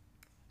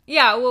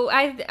 Yeah, well,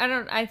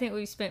 I think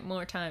we spent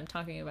more time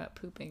talking about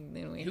pooping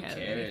than we had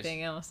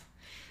anything else.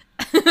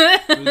 Who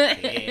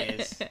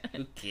cares?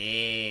 Who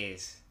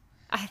cares?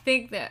 I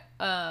think that,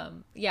 how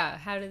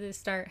did this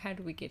start? How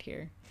did we get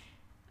here?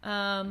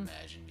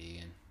 Imagine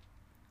vegan.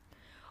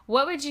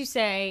 What would you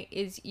say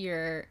is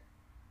your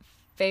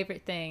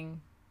favorite thing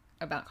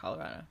about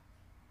Colorado?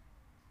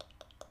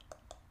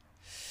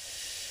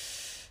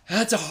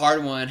 That's a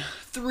hard one.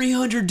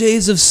 300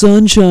 days of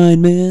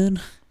sunshine,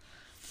 man.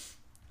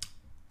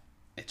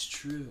 It's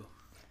true.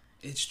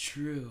 It's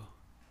true.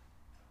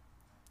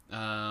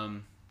 Yeah.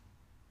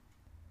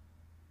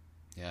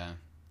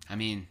 I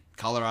mean,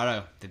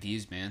 Colorado, the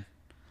views, man.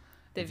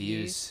 The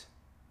views.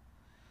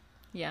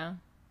 Yeah.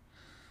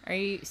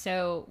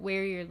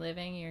 Where you're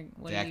living,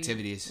 the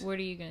activities. What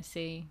are you going to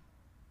see?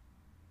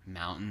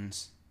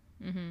 Mountains.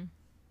 Mm-hmm.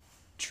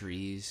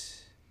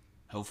 Trees.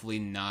 Hopefully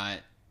not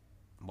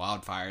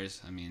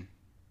wildfires. I mean,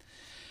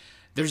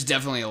 there's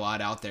definitely a lot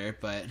out there,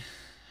 but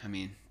I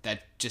mean,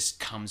 that just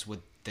comes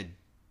with the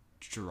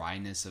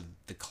dryness of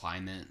the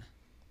climate.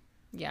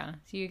 Yeah,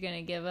 so you're going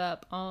to give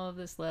up all of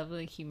this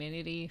lovely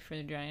humidity for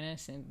the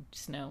dryness and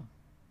snow.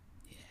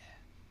 Yeah.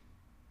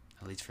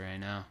 At least for right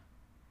now.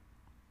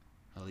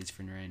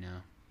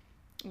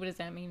 What does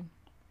that mean?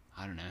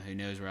 I don't know. Who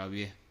knows where I'll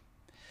be?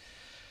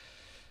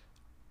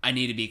 I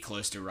need to be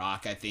close to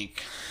rock, I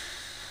think.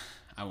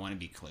 I want to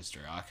be close to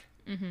rock.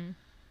 Mm-hmm.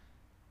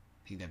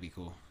 I think that'd be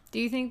cool. Do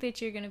you think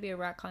that you're going to be a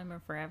rock climber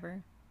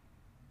forever?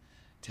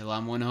 Till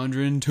I'm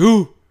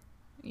 102.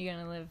 You're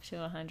going to live to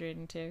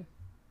 102?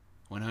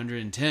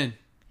 110.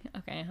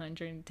 Okay,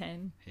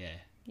 110. Yeah.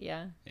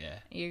 Yeah. Yeah.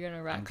 You're going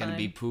to rock I'm going to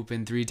be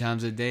pooping 3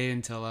 times a day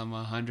until I'm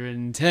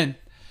 110.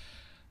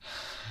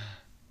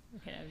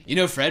 Okay, you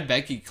know, Fred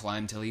Becky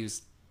climbed till he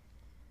was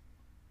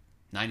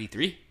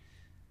 93.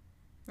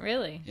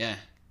 Really? Yeah.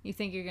 You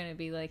think you're going to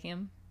be like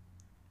him?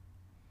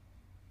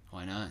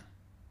 Why not?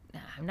 Nah,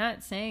 I'm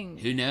not saying...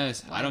 Who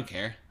knows? I don't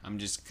care. I'm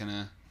just going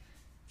to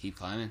keep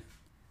climbing.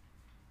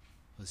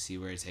 We'll see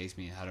where it takes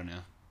me. I don't know.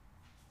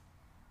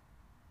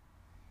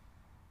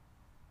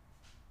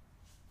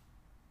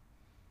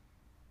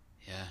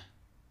 Yeah.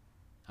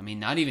 I mean,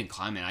 not even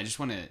climbing. I just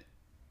want to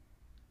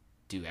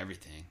do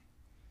everything.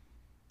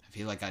 I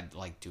feel like I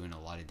like doing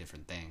a lot of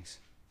different things.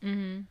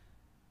 Mm-hmm.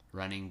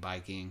 Running,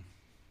 biking,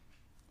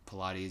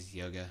 Pilates,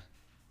 yoga.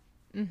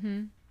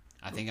 Mm-hmm.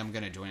 I think I'm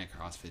going to join a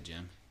CrossFit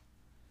gym.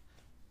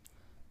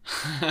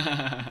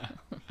 Oh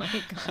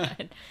my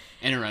God.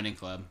 And a running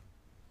club.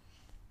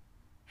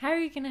 How are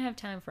you going to have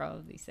time for all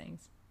of these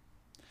things?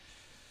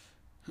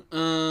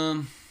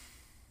 I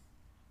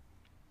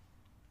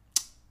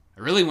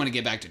really want to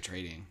get back to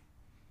trading.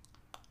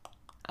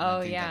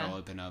 Oh, yeah. That'll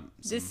open up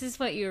This is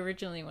what you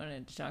originally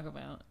wanted to talk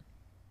about.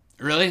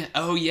 Really?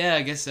 Oh, yeah,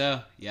 I guess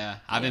so. Yeah.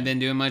 I haven't been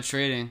doing much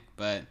trading,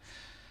 but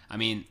I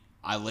mean,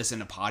 I listen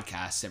to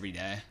podcasts every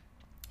day.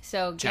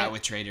 So chat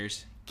with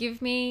traders.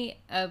 Give me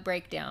a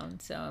breakdown.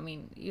 So, I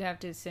mean, you have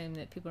to assume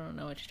that people don't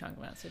know what you're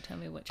talking about. So tell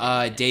me what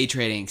day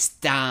trading.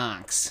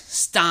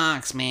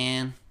 Stocks,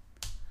 man.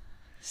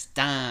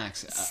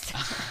 Stocks.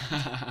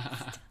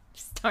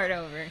 Start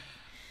over.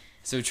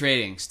 So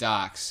trading,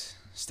 stocks,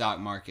 stock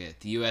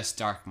market, the U.S.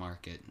 stock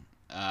market.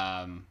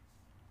 I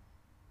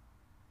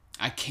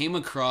came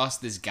across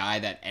this guy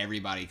that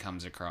everybody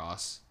comes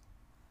across.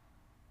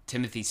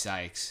 Timothy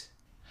Sykes.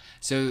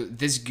 So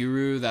this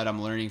guru that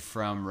I'm learning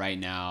from right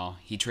now,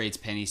 he trades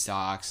penny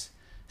stocks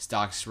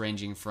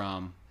ranging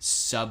from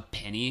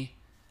sub-penny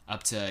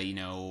up to,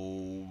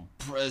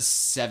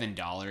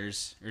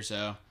 $7 or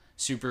so.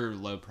 Super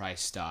low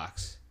price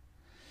stocks.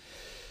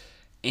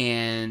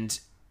 And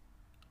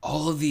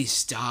all of these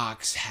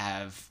stocks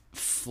have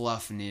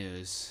fluff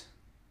news.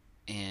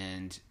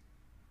 And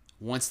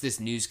once this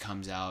news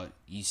comes out,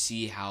 you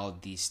see how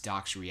these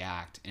stocks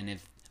react. And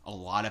if a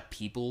lot of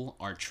people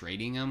are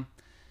trading them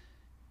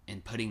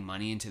and putting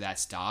money into that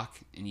stock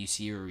and you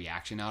see a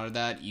reaction out of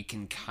that, you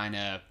can kind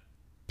of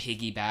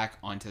piggyback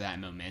onto that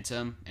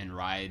momentum and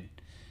ride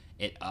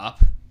it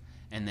up.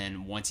 And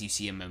then once you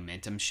see a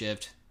momentum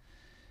shift,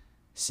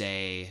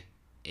 say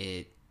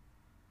it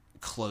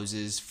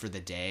closes for the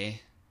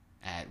day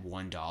at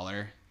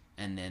 $1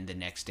 and then the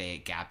next day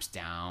it gaps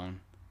down,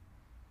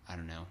 I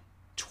don't know,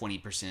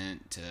 20%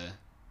 to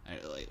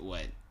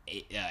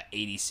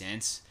 80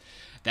 cents.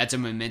 That's a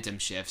momentum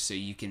shift, so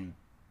you can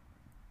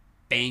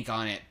bank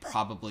on it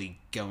probably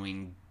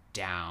going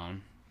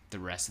down the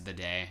rest of the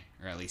day,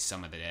 or at least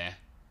some of the day,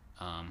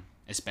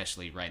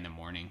 especially right in the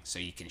morning, so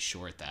you can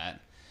short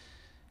that.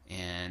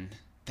 And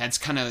that's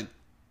kind of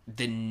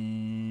the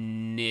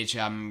niche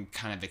I'm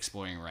kind of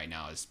exploring right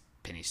now, is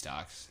penny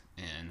stocks.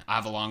 And I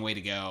have a long way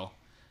to go.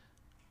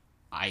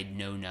 I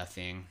know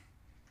nothing,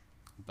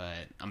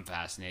 but I'm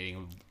fascinated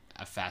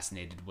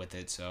with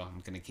it, so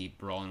I'm gonna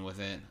keep rolling with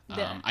it.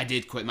 I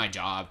did quit my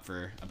job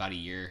for about a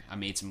year. I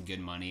made some good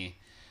money.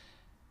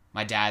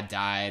 My dad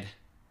died.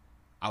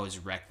 I was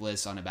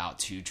reckless on about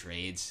 2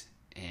 trades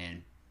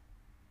and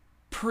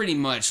pretty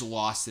much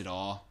lost it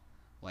all.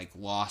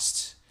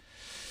 Lost,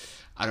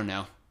 I don't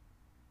know,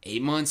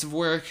 8 months of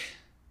work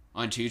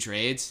on 2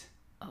 trades.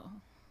 Oh.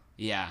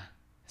 Yeah.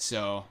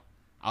 So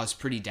I was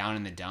pretty down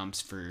in the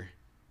dumps for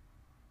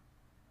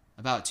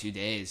about 2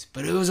 days,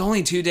 but it was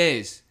only 2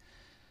 days.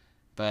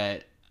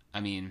 But I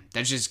mean,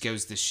 that just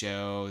goes to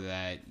show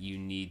that you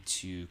need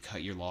to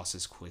cut your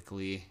losses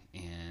quickly.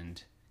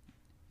 And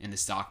in the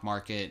stock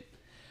market,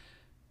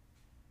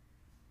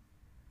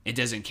 it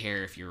doesn't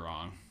care if you're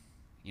wrong.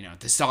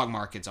 The stock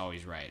market's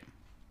always right.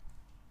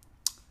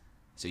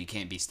 So you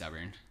can't be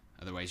stubborn.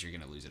 Otherwise, you're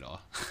going to lose it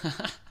all.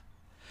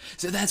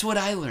 So that's what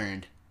I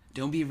learned.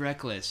 Don't be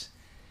reckless.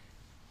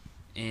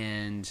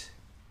 And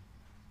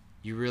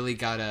you really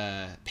got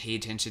to pay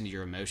attention to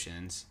your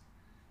emotions,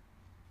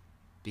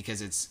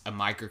 because it's a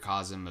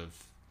microcosm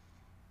of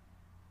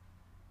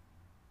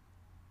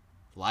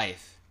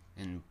life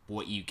and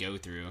what you go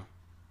through.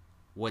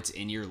 What's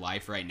in your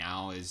life right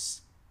now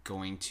is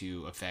going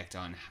to affect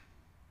how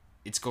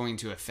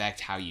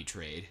you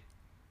trade.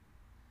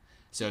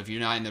 So if you're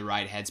not in the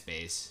right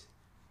headspace,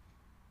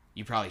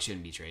 you probably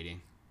shouldn't be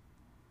trading.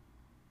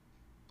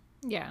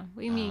 Yeah,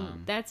 we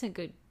mean that's a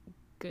good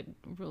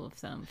rule of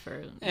thumb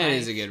for life. It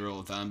is a good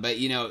rule of thumb, but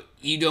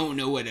you don't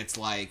know what it's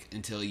like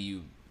until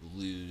you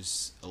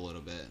lose a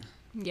little bit.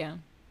 Yeah.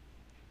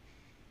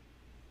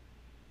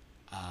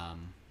 I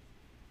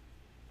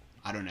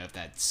don't know if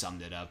that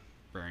summed it up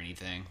or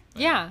anything.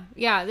 Yeah.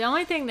 The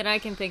only thing that I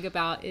can think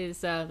about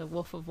is the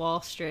Wolf of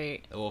Wall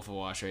Street. The Wolf of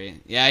Wall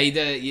Street. Yeah, he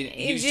did.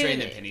 He was trading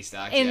the penny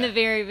stocks in the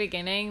very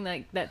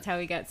beginning. That's how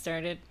he got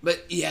started.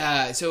 But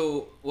yeah,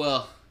 so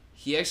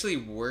he actually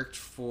worked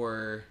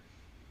for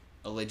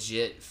a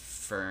legit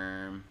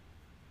firm,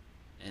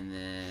 and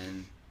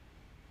then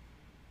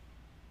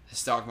the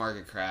stock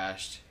market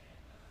crashed,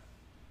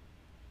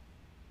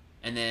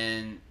 and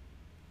then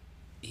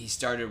he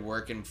started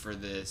working for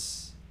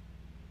this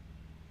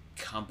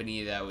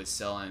company that was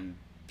selling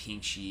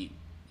pink sheet,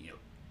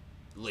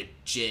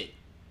 legit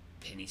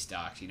penny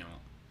stocks,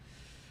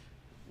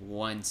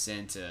 1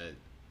 cent to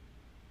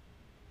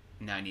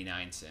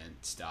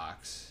 99-cent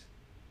stocks.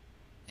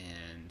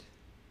 And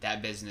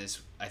that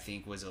business, I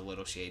think, was a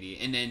little shady.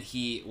 And then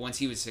once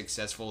he was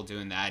successful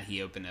doing that,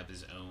 he opened up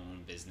his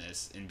own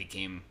business and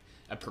became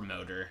a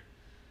promoter.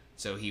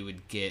 So he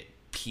would get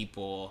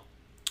people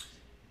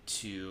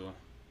to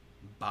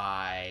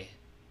buy,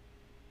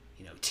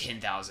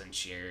 10,000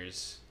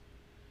 shares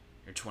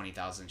or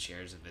 20,000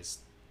 shares of this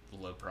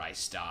low price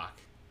stock.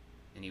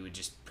 And he would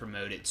just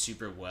promote it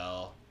super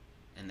well.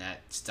 And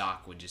that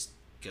stock would just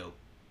go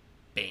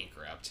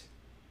bankrupt.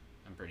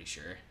 I'm pretty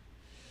sure.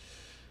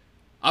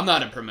 I'm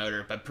not a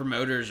promoter, but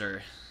promoters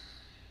are...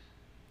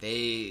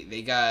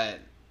 They got...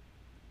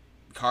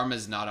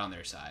 Karma's not on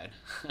their side.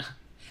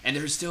 And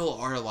there still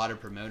are a lot of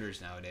promoters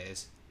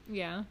nowadays.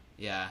 Yeah.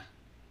 Yeah.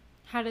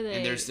 How do they...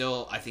 And there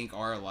still, I think,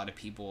 are a lot of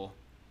people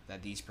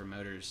that these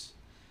promoters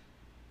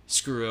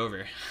screw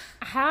over.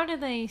 How do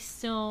they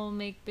still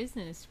make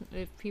business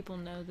if people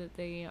know that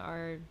they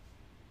are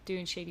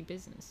doing shady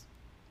business?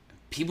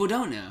 People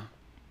don't know.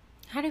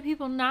 How do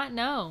people not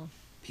know?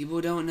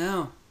 People don't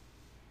know.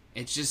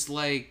 It's just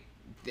like,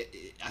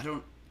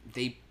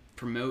 they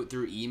promote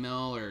through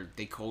email or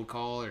they cold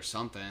call or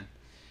something.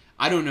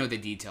 I don't know the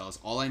details.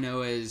 All I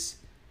know is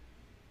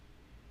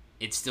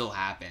it still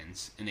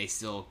happens and they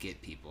still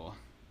get people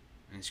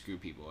and screw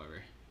people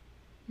over.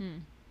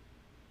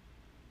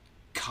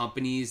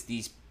 Companies,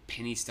 these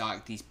penny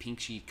stock, these pink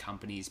sheet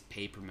companies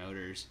pay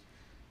promoters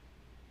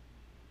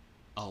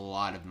a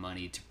lot of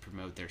money to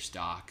promote their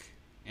stock.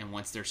 And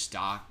once their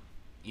stock,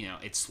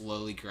 it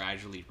slowly,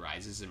 gradually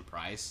rises in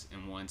price.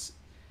 And once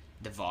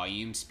the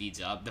volume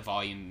speeds up, the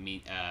volume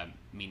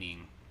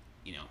meaning,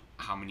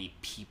 how many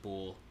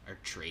people are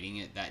trading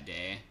it that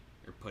day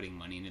or putting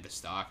money into the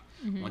stock.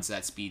 Mm-hmm. Once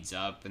that speeds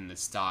up and the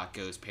stock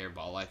goes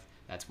parabolic,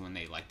 that's when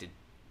they like to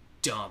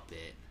dump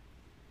it.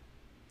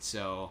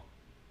 So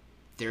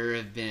there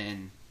have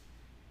been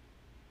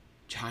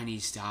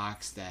Chinese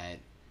stocks that,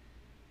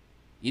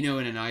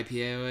 what an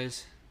IPO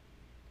is?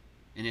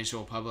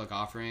 Initial public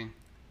offering?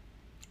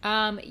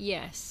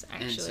 Yes,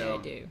 actually I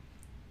do.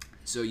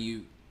 So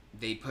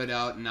they put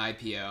out an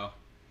IPO.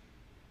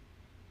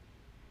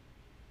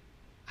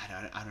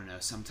 I don't know,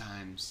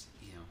 sometimes,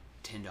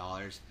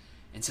 $10,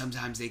 and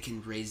sometimes they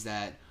can raise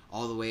that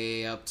all the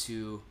way up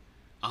to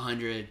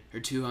 100 or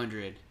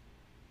 200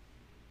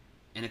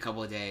 in a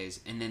couple of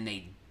days, and then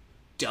they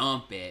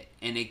dump it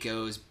and it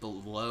goes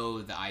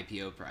below the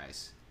IPO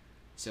price.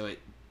 So it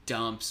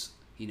dumps,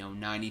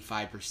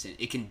 95%.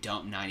 It can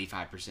dump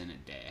 95% a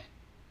day.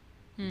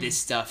 This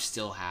stuff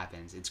still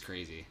happens. It's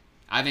crazy.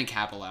 I haven't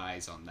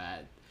capitalized on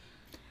that.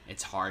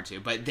 It's hard to,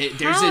 but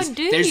there's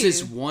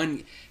this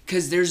one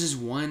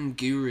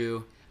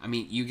guru. I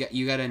mean,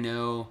 you gotta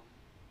know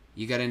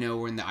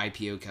when the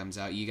IPO comes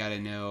out. You gotta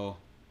know,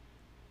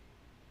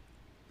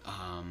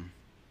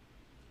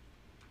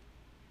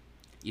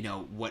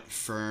 what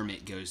firm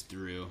it goes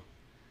through.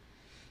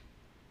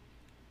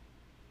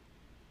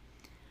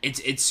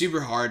 It's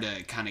super hard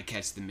to kind of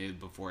catch the move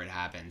before it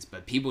happens,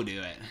 but people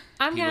do it.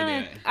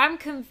 I'm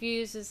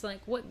confused. It's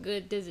like, what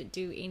good does it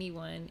do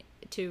anyone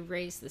to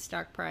raise the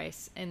stock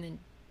price and then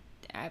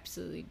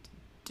absolutely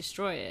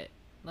destroy it?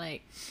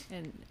 Like,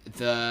 and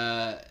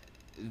the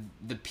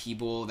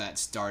people that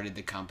started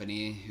the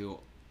company who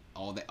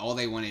all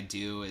they want to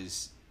do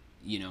is,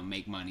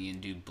 make money and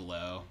do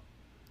blow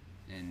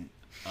and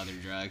other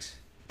drugs.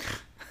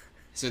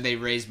 So they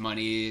raise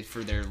money for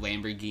their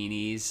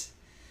Lamborghinis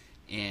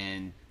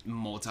and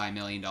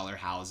multi-million-dollar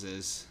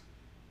houses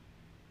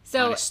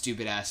on a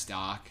stupid-ass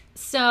stock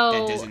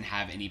that doesn't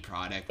have any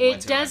product whatsoever.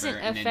 It doesn't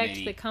affect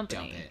the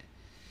company. Dump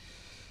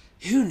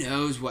it. Who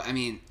knows what... I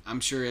mean, I'm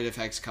sure it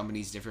affects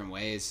companies different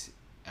ways.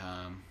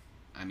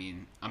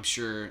 I'm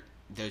sure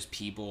those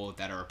people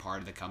that are a part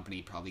of the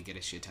company probably get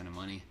a shit ton of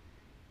money.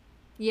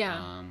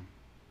 Yeah.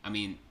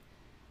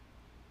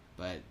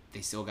 But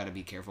they still got to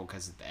be careful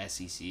because the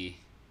SEC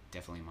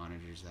definitely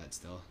monitors that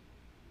still.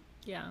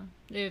 Yeah,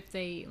 if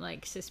they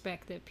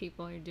suspect that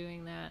people are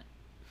doing that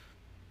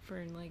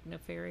for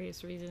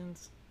nefarious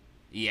reasons.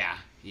 Yeah.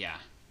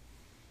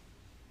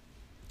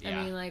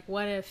 I mean,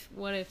 what if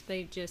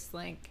they just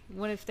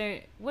what if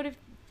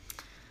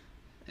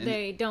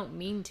they don't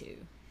mean to?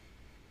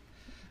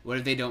 What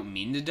if they don't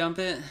mean to dump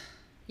it?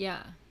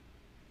 Yeah.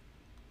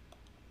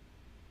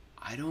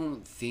 I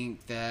don't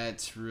think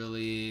that's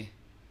really...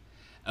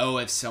 Oh,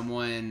 if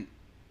someone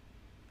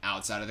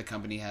outside of the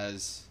company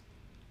has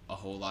a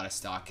whole lot of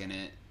stock in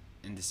it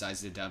and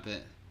decides to dump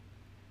it.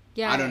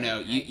 Yeah, I don't know.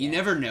 You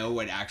never know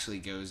what actually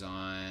goes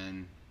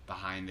on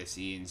behind the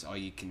scenes. All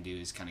you can do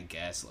is kind of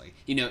guess.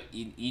 You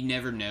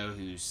never know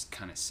who's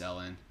kind of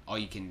selling. All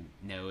you can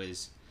know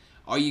is,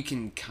 all you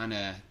can kind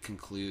of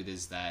conclude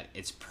is that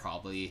it's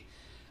probably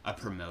a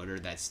promoter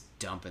that's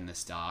dumping the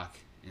stock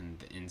in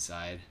the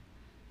inside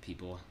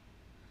people.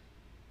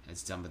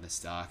 That's dumping the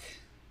stock.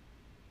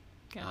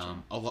 Gotcha.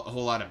 A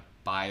whole lot of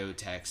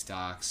biotech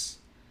stocks,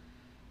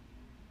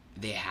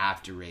 they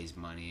have to raise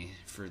money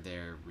for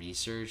their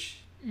research.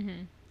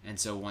 Mm-hmm. And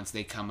so once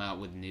they come out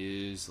with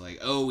news like,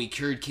 oh, we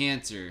cured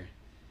cancer,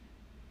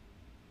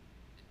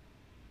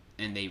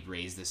 and they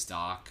raise the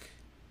stock,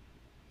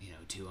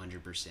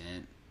 200%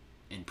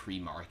 in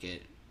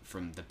pre-market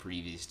from the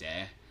previous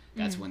day,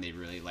 that's when they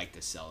really like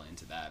to sell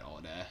into that all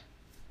day.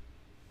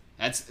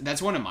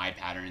 That's one of my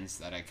patterns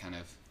that I kind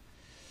of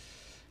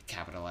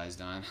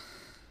capitalized on.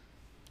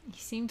 You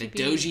seem to be...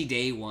 Doji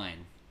Day 1.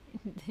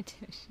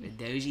 The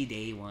Doji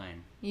Day 1.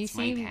 It's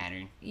my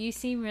pattern. You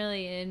seem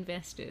really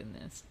invested in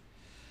this.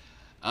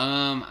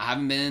 I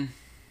haven't been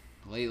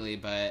lately,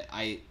 but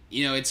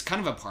it's kind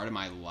of a part of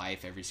my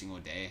life every single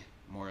day,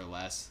 more or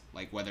less.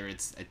 Like, whether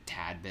it's a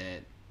tad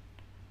bit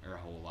or a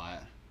whole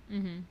lot.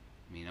 Mm-hmm.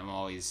 I mean, I'm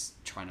always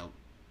trying to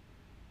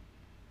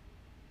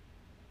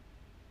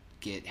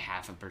get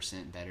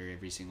 0.5% better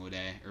every single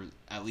day, or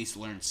at least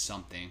learn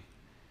something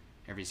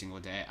every single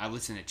day. I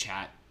listen to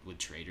Chat with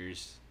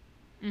Traders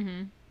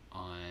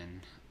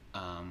on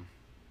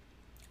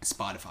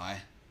Spotify,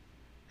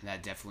 and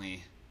that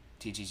definitely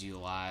teaches you a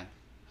lot.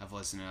 I've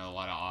listened to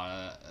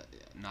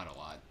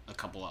a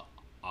couple of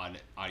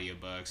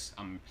audiobooks.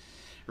 I'm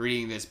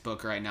reading this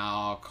book right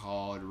now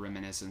called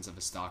Reminiscence of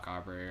a Stock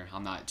Operator.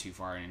 I'm not too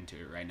far into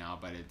it right now,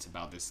 but it's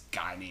about this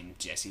guy named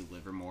Jesse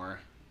Livermore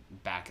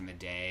back in the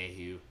day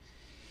who,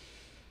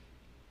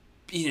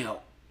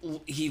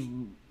 he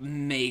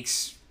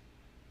makes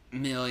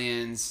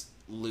millions,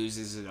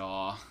 loses it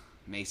all,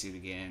 makes it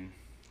again,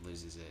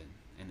 loses it,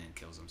 and then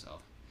kills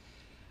himself.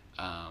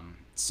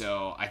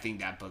 So I think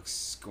that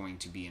book's going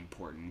to be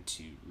important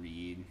to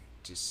read,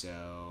 just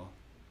so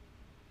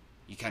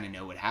you kind of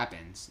know what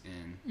happens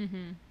and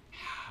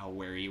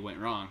where you went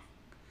wrong.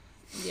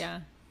 Yeah,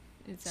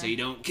 exactly. So you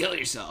don't kill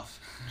yourself.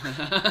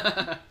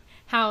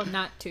 How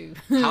not to.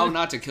 How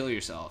not to kill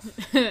yourself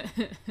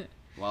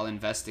while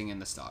investing in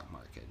the stock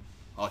market,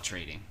 while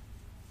trading,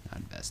 not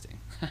investing.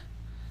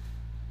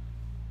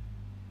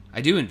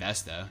 I do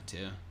invest though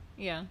too.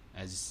 Yeah.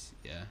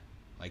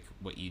 Like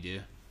what you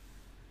do.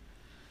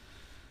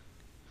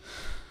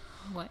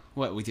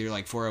 What with your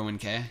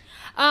 401k?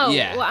 Oh,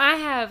 yeah. Well, I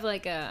have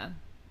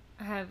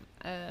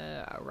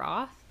a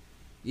Roth.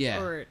 Yeah.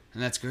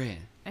 And that's great.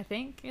 I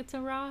think it's a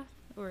Roth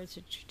or it's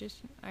a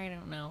tradition. I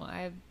don't know.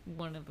 I have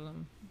one of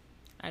them.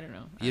 I don't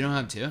know. You don't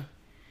have two?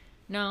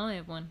 No, I only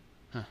have one.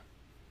 Huh.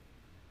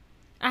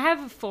 I have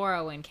a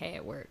 401k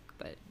at work,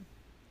 but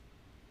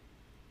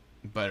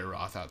a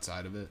Roth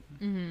outside of it?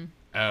 Mm-hmm.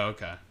 Oh,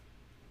 okay.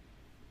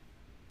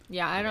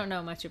 Yeah, I don't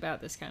know much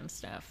about this kind of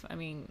stuff. I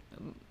mean,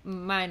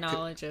 my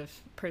knowledge of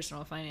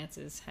personal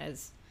finances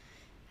has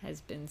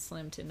been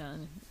slim to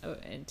none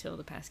until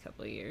the past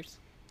couple of years.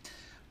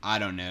 I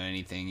don't know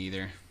anything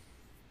either.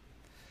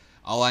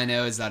 All I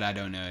know is that I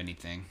don't know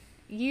anything.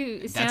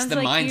 It sounds the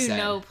like mindset. You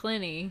know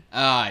plenty.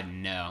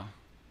 No.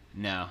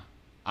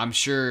 I'm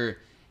sure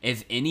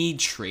if any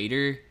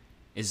trader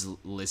is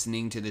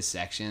listening to this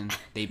section,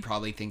 they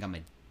probably think I'm a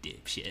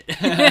dipshit.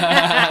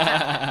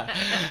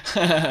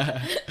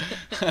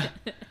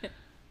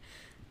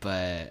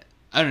 But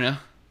I don't know.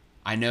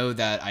 I know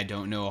that I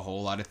don't know a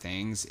whole lot of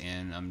things,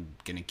 and I'm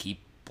gonna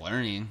keep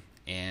learning,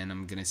 and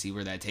I'm gonna see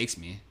where that takes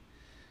me,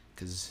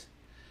 because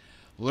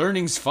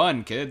learning's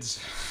fun,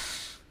 kids.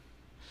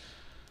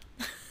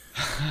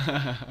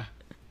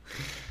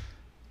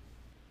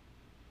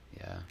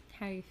 Yeah.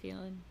 How are you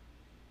feeling?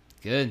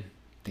 Good.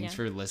 Thanks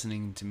for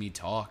listening to me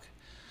talk.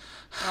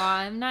 Well,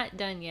 I'm not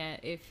done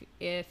yet.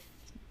 If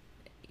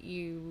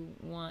you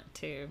want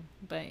to,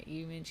 but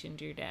you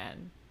mentioned your dad.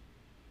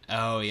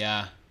 Oh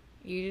yeah.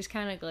 You just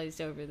kind of glazed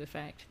over the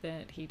fact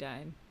that he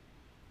died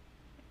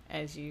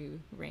as you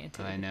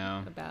ranted. I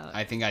know. About.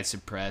 I think I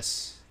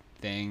suppress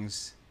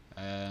things.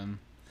 Yeah,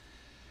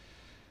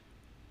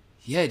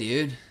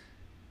 dude.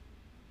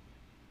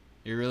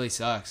 It really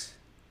sucks.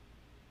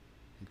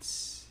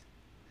 It's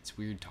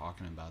weird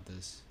talking about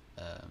this.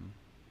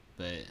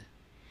 But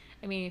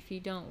I mean, if you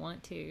don't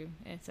want to,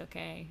 it's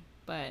okay.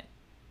 But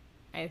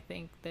I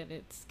think that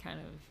it's kind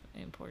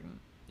of important.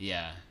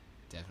 Yeah,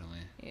 definitely.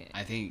 Yeah.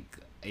 I think,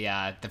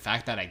 the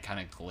fact that I kind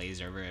of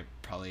glaze over it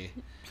probably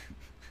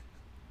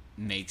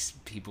makes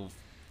people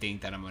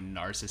think that I'm a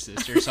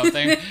narcissist or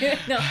something.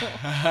 No,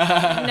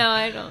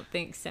 I don't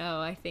think so.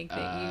 I think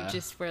that you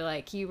just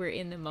were you were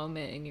in the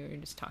moment and you were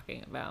just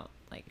talking about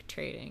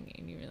trading,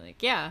 and you were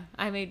like, yeah,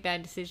 I made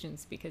bad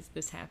decisions because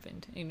this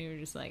happened, and you were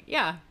just like,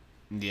 yeah.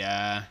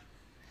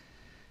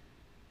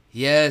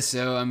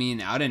 So I mean,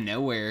 out of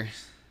nowhere,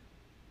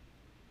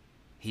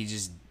 he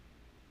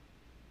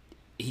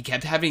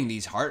kept having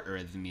these heart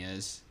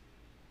arrhythmias.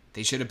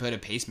 They should have put a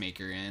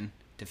pacemaker in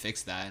to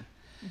fix that.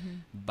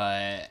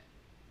 But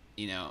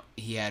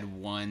he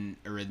had one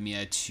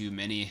arrhythmia too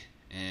many,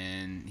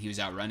 and he was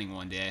out running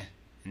one day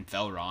and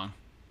fell wrong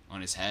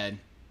on his head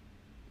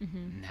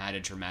and had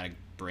a traumatic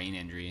brain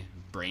injury,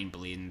 brain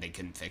bleed, and they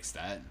couldn't fix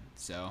that.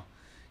 So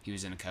he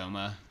was in a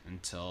coma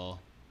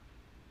until,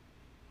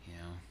 you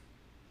know.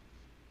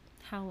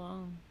 How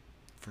long?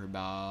 For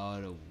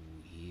about a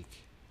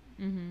week.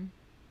 Mm-hmm.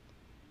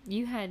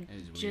 You had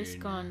just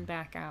gone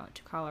back out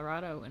to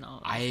Colorado when all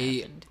this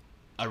happened.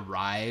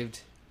 I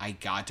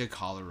got to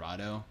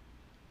Colorado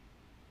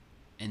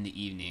in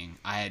the evening.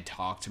 I had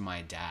talked to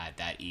my dad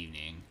that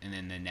evening, and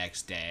then the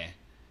next day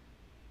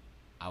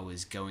I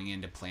was going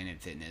into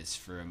Planet Fitness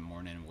for a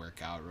morning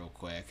workout real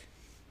quick,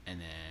 and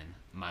then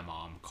my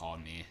mom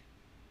called me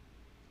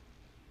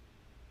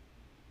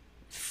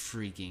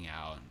freaking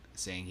out,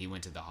 saying he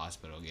went to the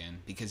hospital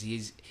again because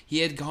he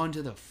had gone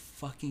to the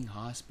fucking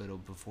hospital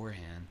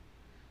beforehand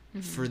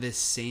for this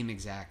same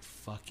exact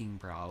fucking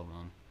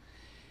problem,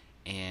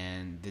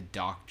 and the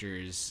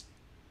doctors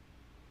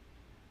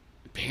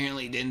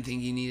apparently didn't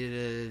think he needed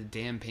a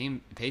damn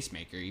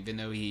pacemaker, even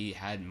though he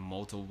had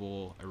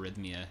multiple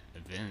arrhythmia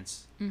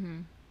events.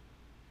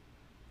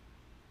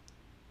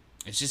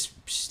 It's just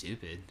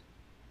stupid.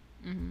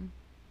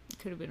 It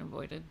could have been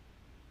avoided.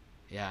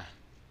 Yeah.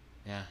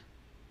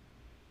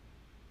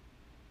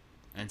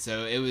 And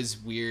so it was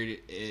weird,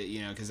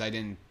 because I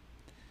didn't.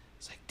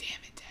 It's like,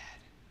 damn it, Dad.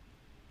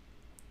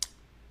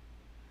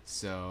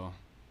 So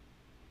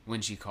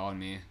when she called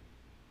me,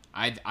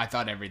 I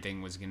thought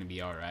everything was gonna be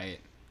all right,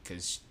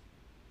 because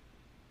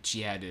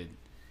she had to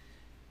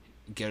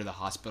go to the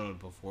hospital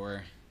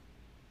before,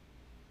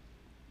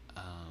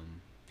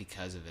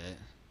 because of it,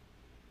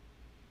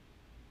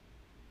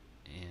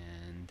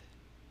 and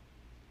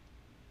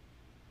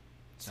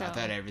so I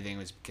thought everything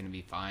was gonna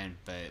be fine.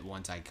 But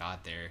once I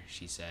got there,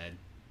 she said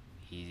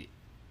he's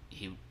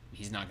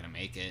not gonna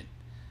make it,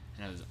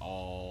 and I was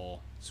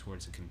all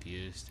sorts of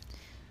confused.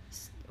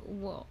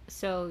 Well,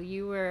 so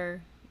you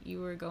were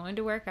going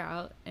to work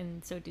out,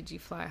 and so did you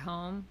fly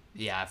home?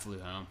 Yeah, I flew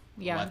home.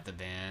 Yeah. Left the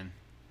van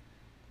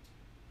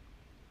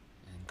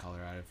in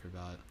Colorado for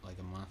about like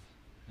a month.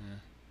 Yeah.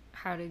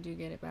 How did you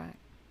get it back?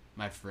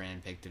 My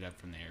friend picked it up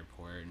from the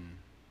airport, and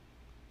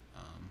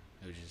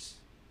it was just,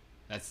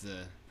 that's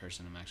the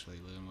person I'm actually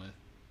living with.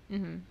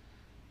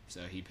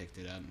 So he picked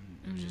it up, and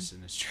it was just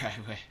in his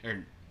driveway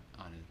or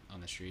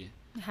on the street.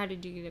 How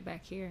did you get it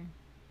back here?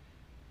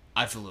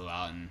 I flew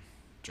out and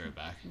drove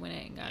back. Went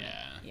in and got it.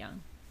 Yeah.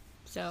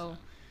 So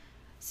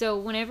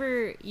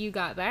whenever you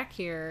got back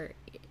here,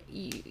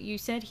 you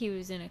said he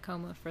was in a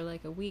coma for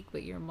like a week,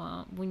 but your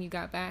mom, when you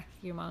got back,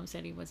 your mom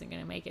said he wasn't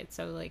going to make it.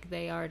 So like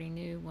they already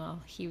knew,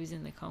 well, he was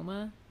in the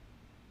coma.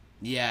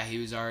 Yeah, he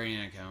was already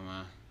in a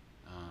coma.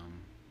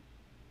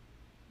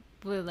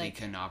 But like, they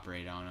couldn't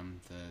operate on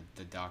him.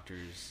 The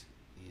doctors,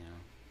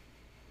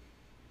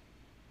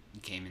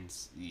 came and,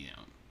 did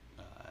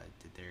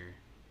their,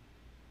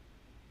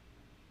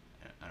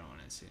 I don't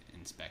want to say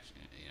inspection,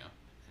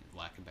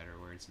 lack of better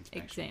words,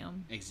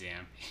 inspection.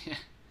 Exam.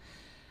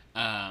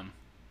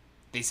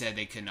 They said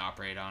they couldn't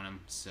operate on him,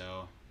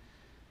 so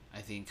I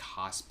think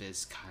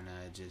hospice kind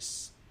of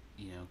just,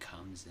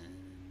 comes in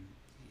and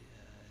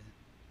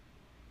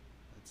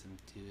lets him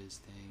do his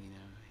thing,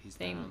 He's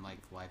not on, like,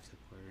 life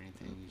support or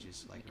anything. He's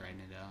just, like,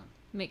 writing it out.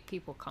 Make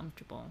people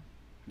comfortable.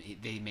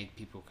 They make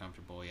people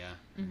comfortable, yeah.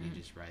 And he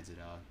just rides it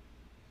out.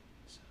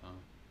 So.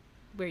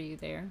 Were you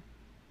there?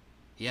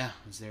 Yeah,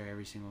 I was there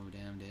every single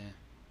damn day.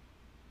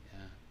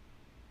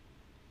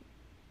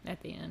 Yeah.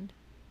 At the end?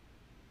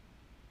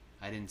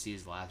 I didn't see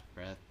his last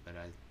breath, but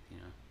I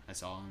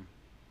saw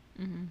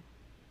him.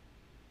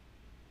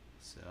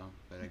 So,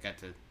 but I got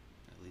to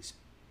at least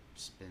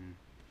spend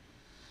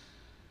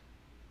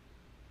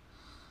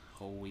a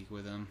whole week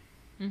with him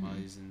while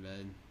he was in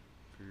bed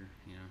for,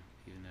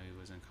 even though he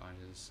wasn't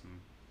conscious. I'm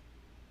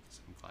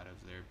glad I was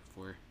there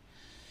before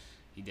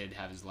he did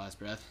have his last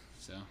breath.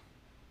 So,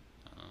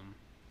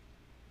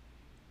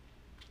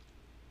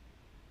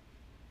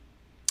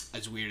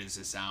 as weird as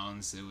it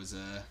sounds, it was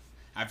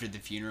after the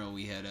funeral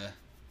we had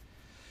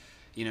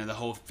the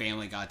whole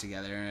family got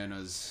together, and it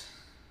was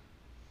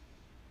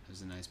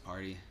a nice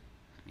party.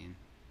 I mean,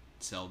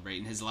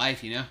 celebrating his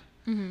life, It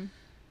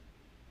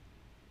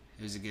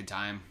was a good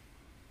time.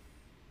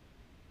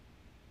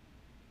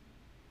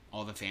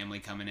 All the family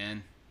coming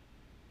in.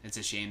 It's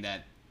a shame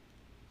that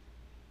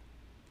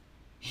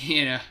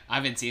I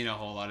haven't seen a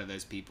whole lot of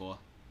those people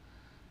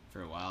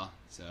for a while,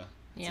 so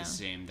it's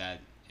a shame that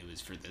it was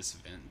for this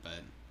event, but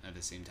at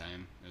the same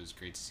time, it was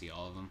great to see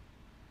all of them.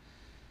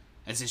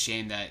 It's a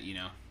shame that,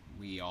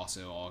 we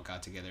also all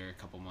got together a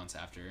couple months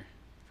after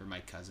for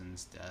my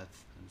cousin's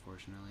death,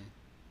 unfortunately.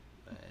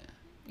 But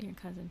your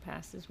cousin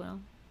passed as well?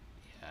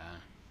 Yeah.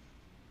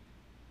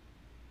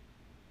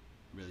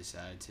 Really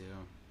sad, too.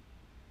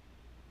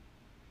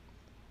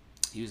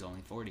 He was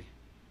only 40.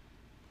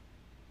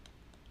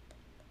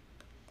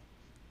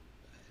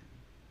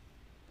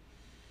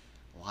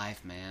 But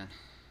life, man.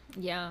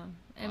 Yeah.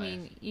 I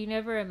mean, you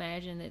never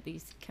imagine that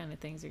these kind of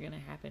things are going to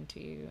happen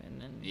to you, and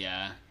then...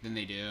 Yeah, then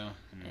they do.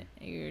 And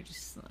you're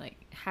just like,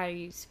 how are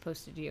you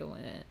supposed to deal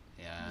with it?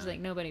 Yeah. It's like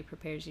nobody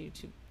prepares you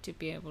to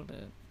be able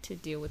to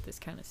deal with this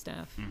kind of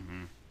stuff.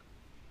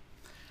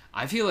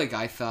 I feel like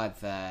I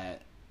thought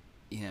that,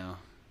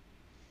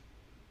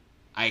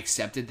 I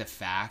accepted the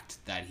fact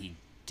that he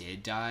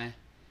did die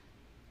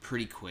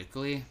pretty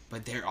quickly,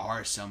 but there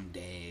are some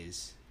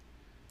days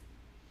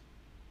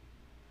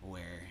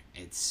where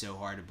it's so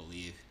hard to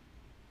believe.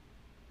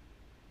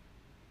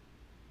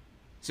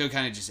 So it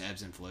kind of just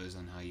ebbs and flows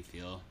on how you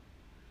feel,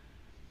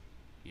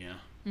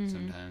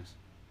 sometimes.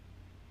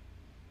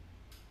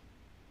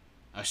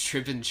 I was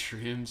tripping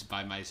shrooms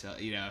by myself,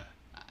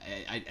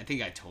 I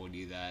think I told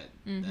you that.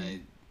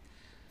 I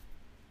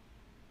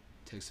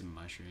took some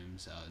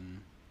mushrooms out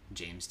in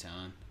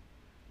Jamestown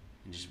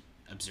and just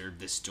observed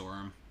the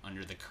storm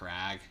under the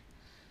crag.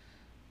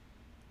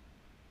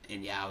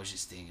 And yeah, I was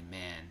just thinking,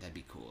 man, that'd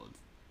be cool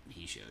if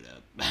he showed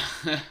up.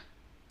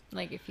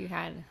 Like if you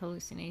had a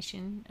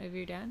hallucination of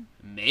your dad?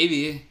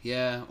 Maybe,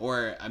 yeah.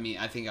 Or,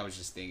 I think I was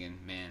just thinking,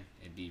 man,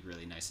 it'd be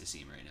really nice to see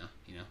him right now,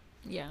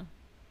 Yeah.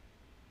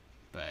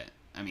 But,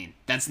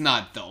 that's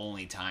not the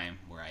only time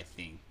where I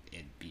think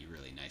it'd be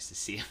really nice to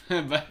see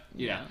him. But,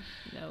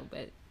 No,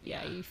 but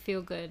yeah, you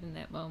feel good in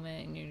that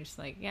moment, and you're just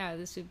like, yeah,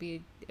 this would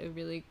be a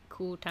really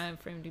cool time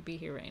for him to be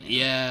here right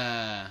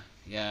now.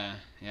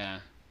 Yeah.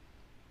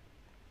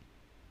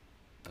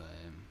 But,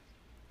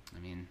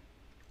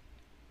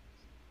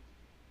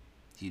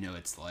 do you know what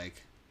it's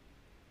like?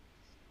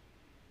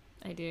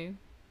 I do.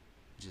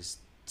 Just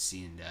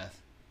seeing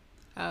death.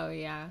 Oh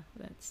yeah,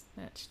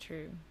 that's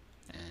true.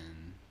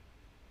 And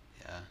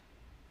yeah,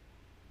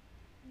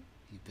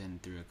 you've been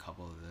through a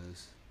couple of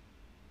those.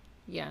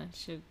 Yeah,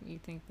 should you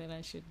think that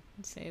I should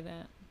say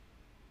that?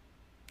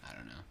 I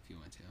don't know if you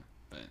want to,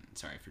 but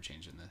sorry for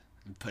changing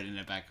putting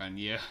it back on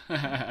you. No,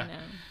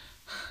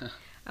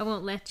 I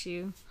won't let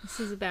you. This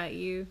is about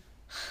you.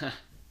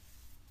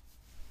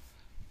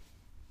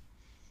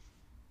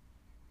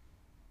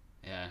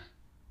 Yeah.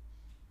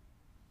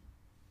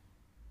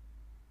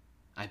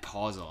 I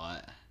pause a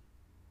lot.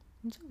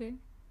 It's okay.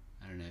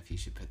 I don't know if you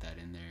should put that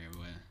in there or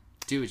what.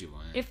 Do what you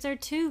want. If they're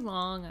too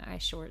long, I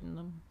shorten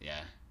them.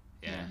 Yeah.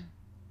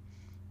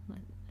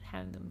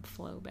 Have them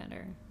flow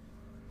better.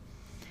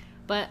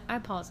 But I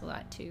pause a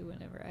lot too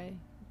whenever I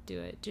do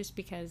it, just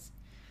because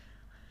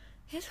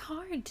it's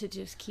hard to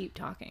just keep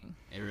talking.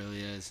 It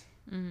really is.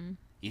 Mm-hmm.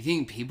 You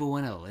think people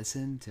want to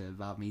listen to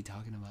about me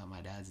talking about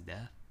my dad's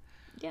death?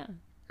 Yeah.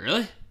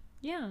 Really?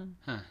 Yeah.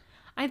 Huh.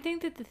 I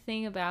think that the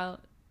thing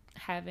about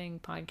having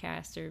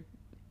podcasts or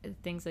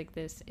things like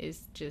this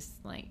is just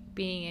like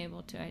being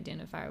able to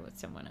identify with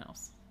someone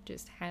else.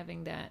 Just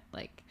having that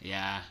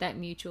that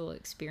mutual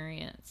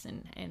experience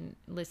and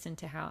listen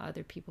to how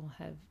other people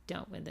have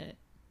dealt with it.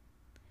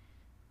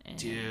 And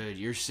dude,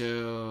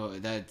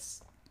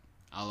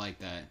 I like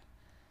that.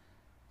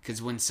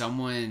 Because when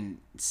someone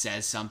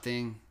says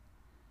something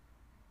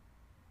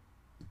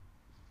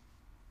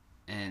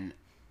and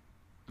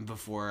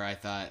before I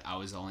thought I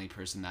was the only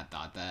person that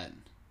thought that,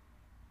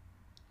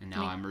 and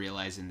now I'm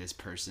realizing this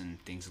person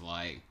thinks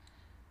alike,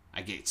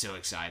 I get so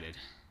excited.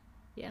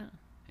 Yeah.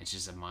 It's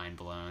just a mind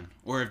blown.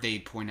 Or if they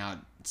point out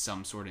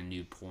some sort of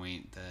new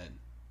point that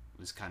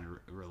was kind of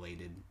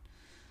related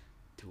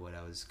to what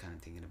I was kind of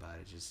thinking about,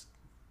 it just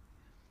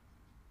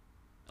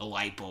a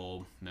light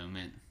bulb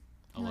moment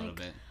a little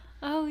bit.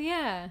 Oh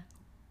yeah.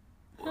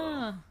 Whoa.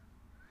 Huh.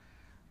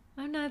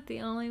 I'm not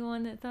the only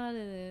one that thought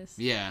of this.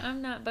 Yeah.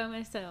 I'm not by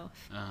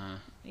myself. Uh-huh.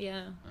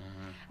 Yeah.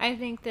 I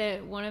think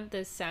that one of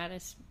the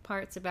saddest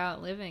parts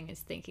about living is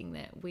thinking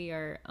that we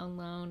are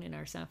alone in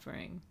our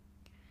suffering.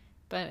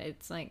 But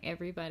it's like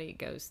everybody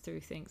goes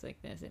through things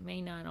like this. It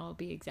may not all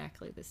be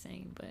exactly the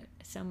same, but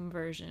some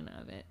version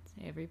of it.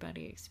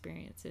 Everybody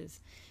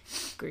experiences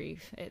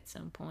grief at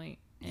some point.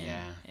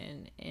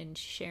 And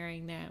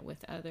sharing that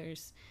with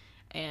others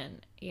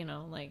and,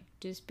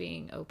 just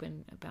being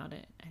open about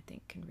it, I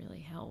think can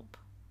really help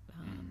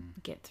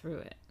get through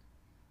it.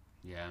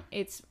 Yeah.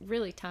 It's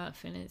really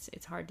tough and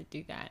it's hard to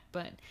do that.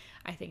 But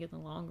I think in the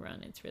long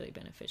run, it's really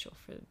beneficial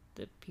for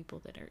the people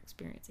that are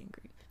experiencing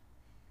grief.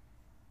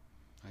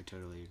 I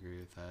totally agree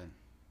with that.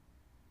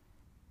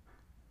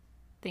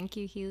 Thank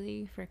you,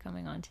 Healy, for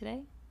coming on today.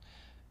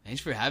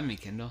 Thanks for having me,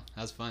 Kendall.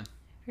 That was fun.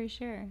 For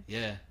sure.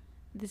 Yeah.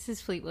 This is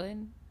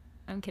Fleetwood.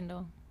 I'm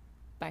Kendall.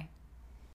 Bye.